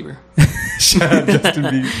to Justin Bieber. Shout out Justin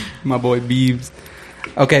Bieber. My boy Biebs.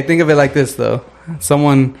 Okay, think of it like this, though.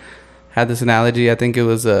 Someone had this analogy. I think it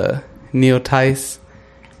was Neil Tice.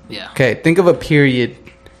 Yeah. Okay, think of a period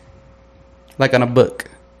like on a book.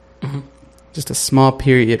 Mm-hmm. Just a small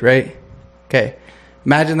period, right? Okay.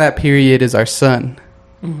 Imagine that period is our sun.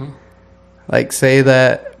 Mm-hmm. Like, say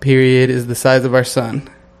that period is the size of our sun.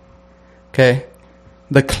 Okay.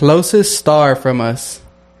 The closest star from us,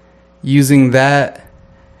 using that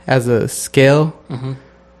as a scale, Mm-hmm.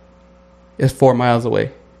 is 4 miles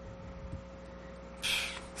away.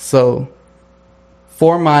 So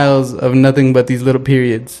 4 miles of nothing but these little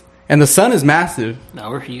periods. And the sun is massive. No,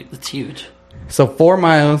 we're huge. It's huge. So 4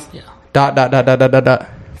 miles, Yeah. dot, dot, dot, dot, dot, dot, dot.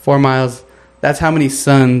 4 miles. That's how many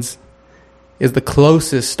suns is the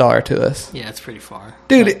closest star to us. Yeah, it's pretty far.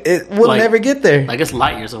 Dude, Like, we'll never get there. Like, it's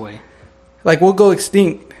light years away. Like, we'll go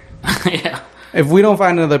extinct. Yeah. If we don't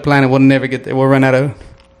find another planet, we'll never get there. We'll run out of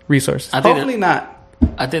resources. I think Hopefully not.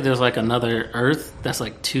 I think there's like another Earth that's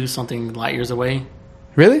like 2 something light years away.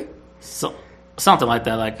 Really? So something like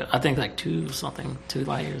that. Like I think like 2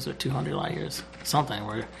 light years or 200 light years, something.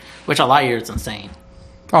 Which a light year is insane.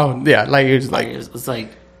 Oh, yeah. Light years is Light like years, it's like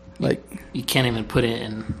you can't even put it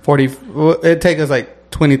in. 40. It'd take us like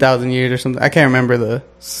 20,000 years or something. I can't remember the.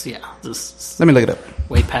 Yeah, just Let me look it up.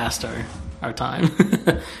 way past our time.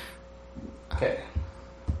 Okay.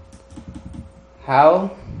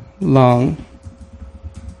 How long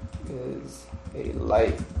is a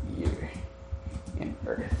light year in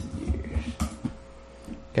Earth years?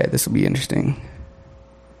 Okay, this will be interesting.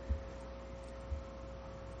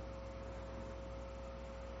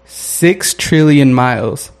 6 trillion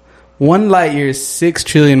miles. 1 light year is 6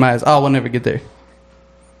 trillion miles. Oh, we'll never get there.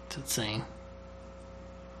 It's insane.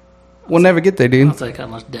 We'll never get there, dude. That's like how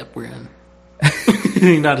much depth we're in.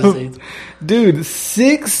 United States. Dude,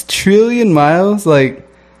 6 trillion miles, like,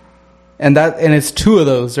 and it's 2 of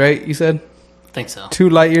those, right? You said I think so. 2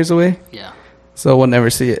 light years away, Yeah. so we'll never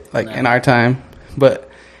see it, like, No. in our time. But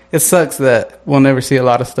it sucks that we'll never see a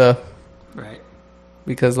lot of stuff Right.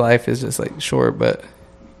 because life is just like short. But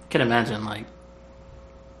Can imagine like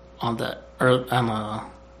on the Earth, on a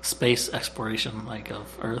space exploration like of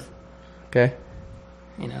Earth. okay,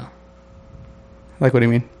 You know. like, what do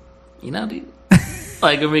you mean? You know, dude.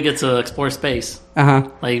 Like when we get to explore space, Uh huh.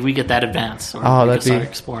 like we get that advanced, or Oh, we that'd can start be-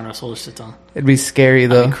 exploring our solar system. It'd be scary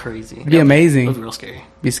though. That'd be crazy. It'd be amazing. It'd be real scary.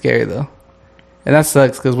 Be scary though, and that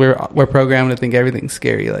sucks because we're programmed to think everything's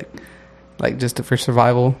scary, like just for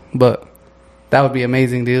survival. But that would be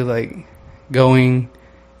amazing, dude. Like going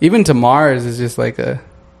even to Mars is just like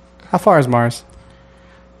how far is Mars?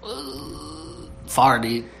 Far,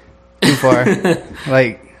 dude. Too far.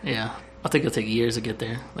 Like, Yeah, I think it'll take years to get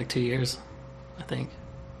there. Like 2 years, I think.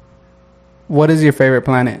 what is your favorite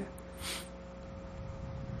planet?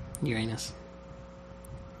 Uranus.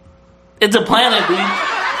 It's a planet, dude.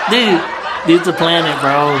 Dude, it's a planet,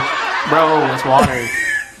 bro. Bro, it's water.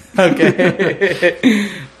 Okay.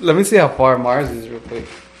 Let me see how far Mars is real quick.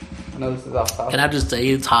 I know this is off topic. Can I just say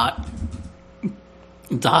it's hot?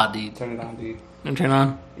 It's hot, dude. Turn it on, dude? You turn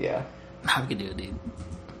on? Yeah. Nah, we can do it, dude.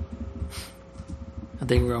 I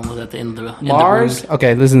think we're almost at the end of the Mars. road.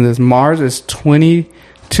 Okay, listen to this. Mars is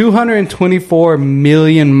 224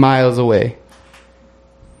 million miles away.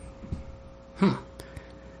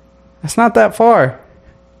 That's not that far,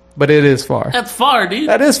 but it is far. That's far, dude.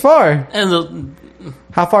 That is far. And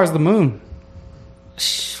How far is the moon?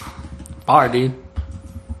 far, dude.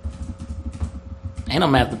 Ain't no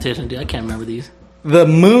mathematician, dude. I can't remember these. The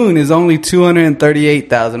moon is only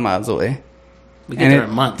 238,000 miles away. We get And there it-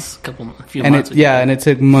 in months, a few And months. it, yeah, and it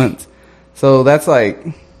took months. So that's like,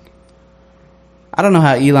 I don't know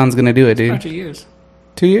how Elon's gonna do it, Probably dude. 2 years.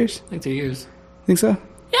 2 years? I think 2 years. Think so?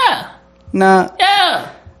 Yeah, Nah. yeah.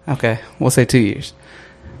 Okay, we'll say 2 years.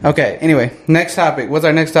 Okay. Anyway, next topic. What's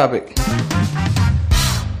our next topic?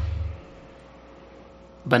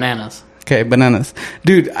 Bananas. Okay, bananas.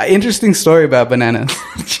 Dude, interesting story about bananas.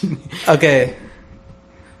 Okay.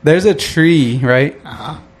 There's a tree, right?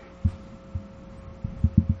 Uh-huh.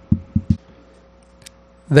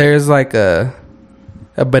 There's like a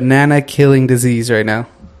banana killing disease right now.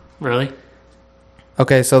 Really?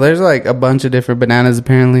 Okay, so there's like a bunch of different bananas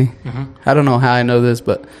apparently. Mm-hmm. I don't know how I know this,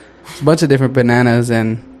 but it's a bunch of different bananas,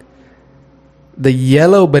 and the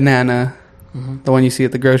yellow banana, the one you see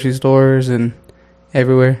at the grocery stores and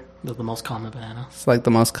everywhere, They're the most common banana. it's like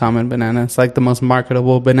the most common banana. It's like the most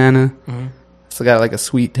marketable banana. Mm-hmm. It's got like a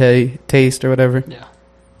sweet taste or whatever.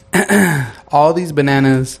 Yeah. All these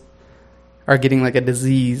bananas are getting like a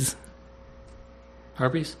disease.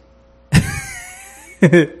 Herpes?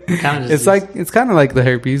 Kind of It's kind of like the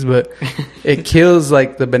herpes, but it kills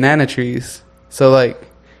like the banana trees. So like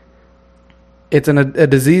it's a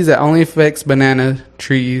disease that only affects banana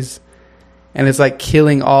trees, and it's like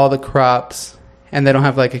killing all the crops, and they don't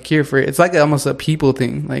have like a cure for it. It's like almost a people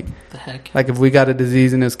thing. Like, the heck? like if we got a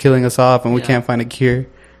disease and it's killing us off and we can't find a cure.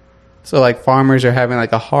 So like farmers are having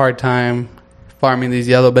like a hard time farming these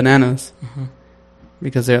yellow bananas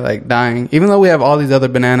because they're like dying, even though we have all these other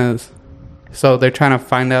bananas. So they're trying to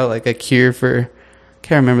find out like a cure for,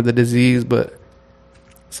 can't remember the disease, but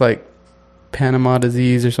it's like Panama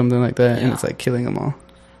disease or something like that, and it's like killing them all.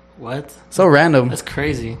 What? So random. That's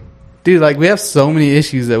crazy. Dude, like we have so many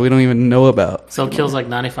issues that we don't even know about. So it kills like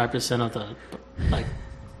 95% of the like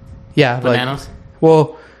Like, bananas?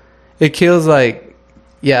 well, it kills like,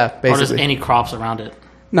 yeah, basically. Or just any crops around it?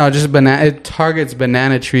 No, just banana. It targets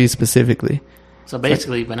banana trees specifically. So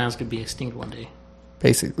basically, bananas could be extinct one day.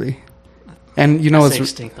 Basically. And you know what's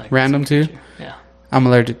extinct, like, random too? Yeah. I'm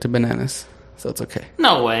allergic to bananas, so it's okay.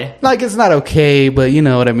 No way. Like, it's not okay, but you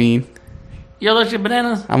know what I mean. You're allergic to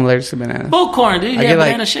bananas? I'm allergic to bananas. Bullcorn, dude. I get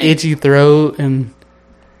like itchy throat and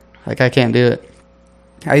like I can't do it.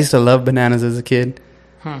 I used to love bananas as a kid,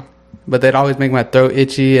 but they'd always make my throat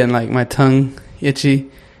itchy and like my tongue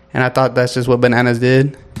itchy, and I thought that's just what bananas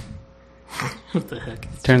did. What the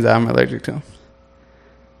heck? Turns out I'm allergic to them.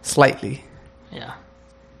 Slightly. Yeah.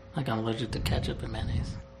 Like I'm allergic to ketchup and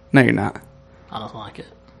mayonnaise. No, you're not. I don't like it.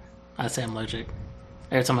 I'd say I'm allergic.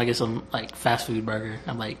 Every time I get some like fast food burger,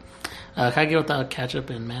 I'm like, can I get without ketchup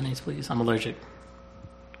and mayonnaise, please? I'm allergic.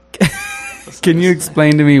 Can you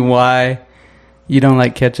explain to me why you don't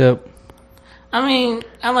like ketchup? I mean,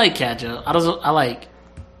 I like ketchup. I like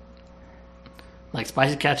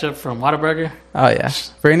spicy ketchup from Whataburger. Oh yeah.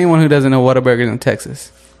 For anyone who doesn't know, Whataburger's in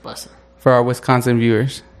Texas. Bussin'. For our Wisconsin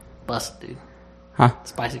viewers. Bussin', dude. Huh?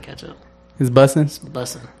 Spicy ketchup. It's bussin'?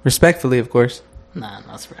 Bussin'. Respectfully, of course. Nah,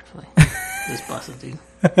 not respectfully. Just bussin', dude.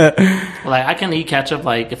 Like, I can eat ketchup,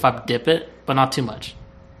 like, if I dip it, but not too much.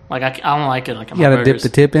 Like, I don't like it, like, on you my gotta burgers.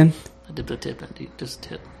 dip the tip in? I dip the tip in, dude. Just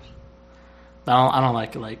tip. But I don't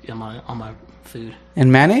like it, like, on my food.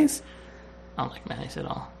 And mayonnaise? I don't like mayonnaise at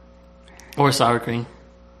all. Or sour cream.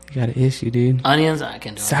 You got an issue, dude. Onions, I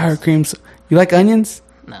can't do Sour onions. cream. You like onions?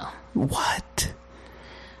 No. What?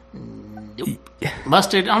 Nope.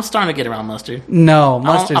 Mustard, I'm starting to get around mustard. No,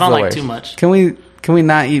 mustard's I don't the like worst. too much. Can we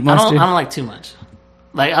not eat mustard? I don't like too much.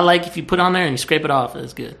 Like, I like if you put it on there and you scrape it off,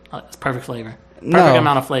 it's good. It's perfect flavor. Perfect No.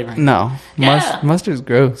 amount of flavoring. No. Yeah. Mustard's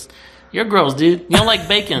gross. You're gross, dude. You don't like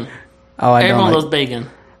bacon. Oh, Everyone loves bacon.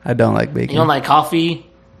 I don't like bacon. You don't like coffee.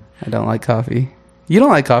 I don't like coffee. You don't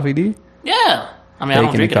like coffee, do you? Yeah. I mean, I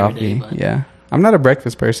don't drink it every day, but Yeah. I'm not a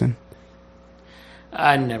breakfast person.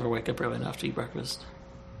 I never wake up early enough to eat breakfast.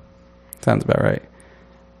 Sounds about right.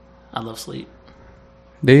 I love sleep.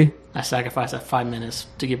 Do you? I sacrifice that 5 minutes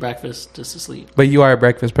to get breakfast just to sleep. But you are a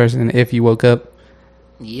breakfast person if you woke up.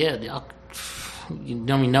 Yeah, dude, you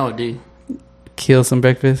don't even know it, dude. Kill some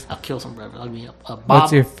breakfast. I'll kill some breakfast. I'll give me a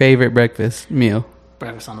What's your favorite breakfast meal?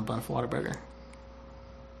 breakfast on a bun for Whataburger.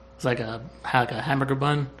 It's like a hamburger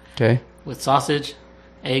bun Okay. with sausage,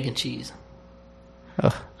 egg, and cheese.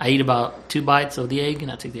 Ugh. I eat about 2 bites of the egg,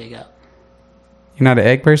 and I take the egg out. You're not an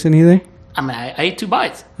egg person either? I mean, I ate 2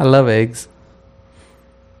 bites. I love eggs.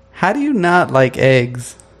 How do you not like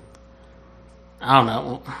eggs? I don't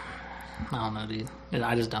know. Dude.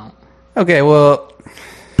 I just don't. Okay, well,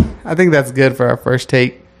 I think that's good for our first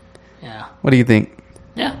take. Yeah. What do you think?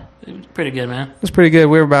 Yeah. It was pretty good, man. It's pretty good.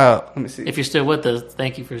 We're about, let me see. If you're still with us,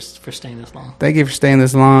 thank you for staying this long. Thank you for staying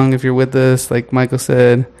this long. If you're with us, like Michael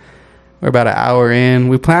said, we're about an hour in.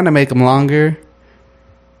 We plan to make them longer.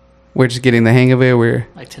 We're just getting the hang of it. We're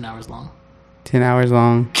Like 10 hours long. 10 hours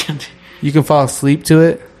long. You can fall asleep to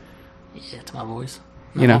it. Yeah, to my voice.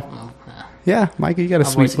 You know. No. Yeah, Michael, you got a My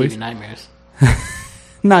sweet voice will voice. give you nightmares.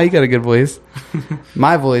 No, you got a good voice.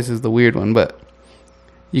 My voice is the weird one, but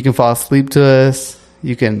you can fall asleep to us.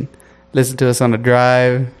 You can listen to us on the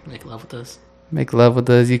drive. Make love with us. Make love with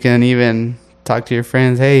us. You can even talk to your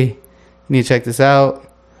friends. Hey, you need to check this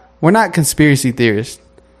out. We're not conspiracy theorists.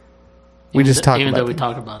 We just talk even about though we them.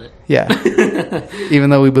 talk about it. Yeah. Even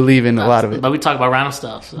though we believe in a lot of it. But we talk about random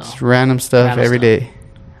stuff. So. Just random stuff Random every stuff. day.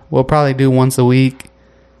 We'll probably do once a week.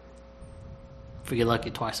 If we get lucky,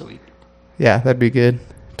 twice a week. Yeah, that'd be good.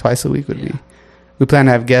 Twice a week would Yeah. be. We plan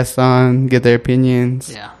to have guests on, get their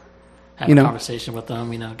opinions. Yeah. Have You a know. conversation with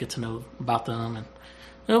them, get to know about them. And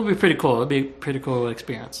it'll be pretty cool. It'll be a pretty cool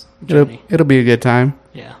experience. Journey. It'll be a good time.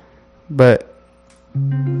 Yeah. But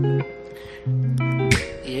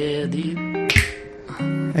Yeah, dude.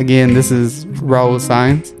 again, this is Raw with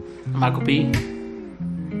Signs, Michael P.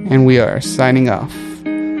 and we are signing off.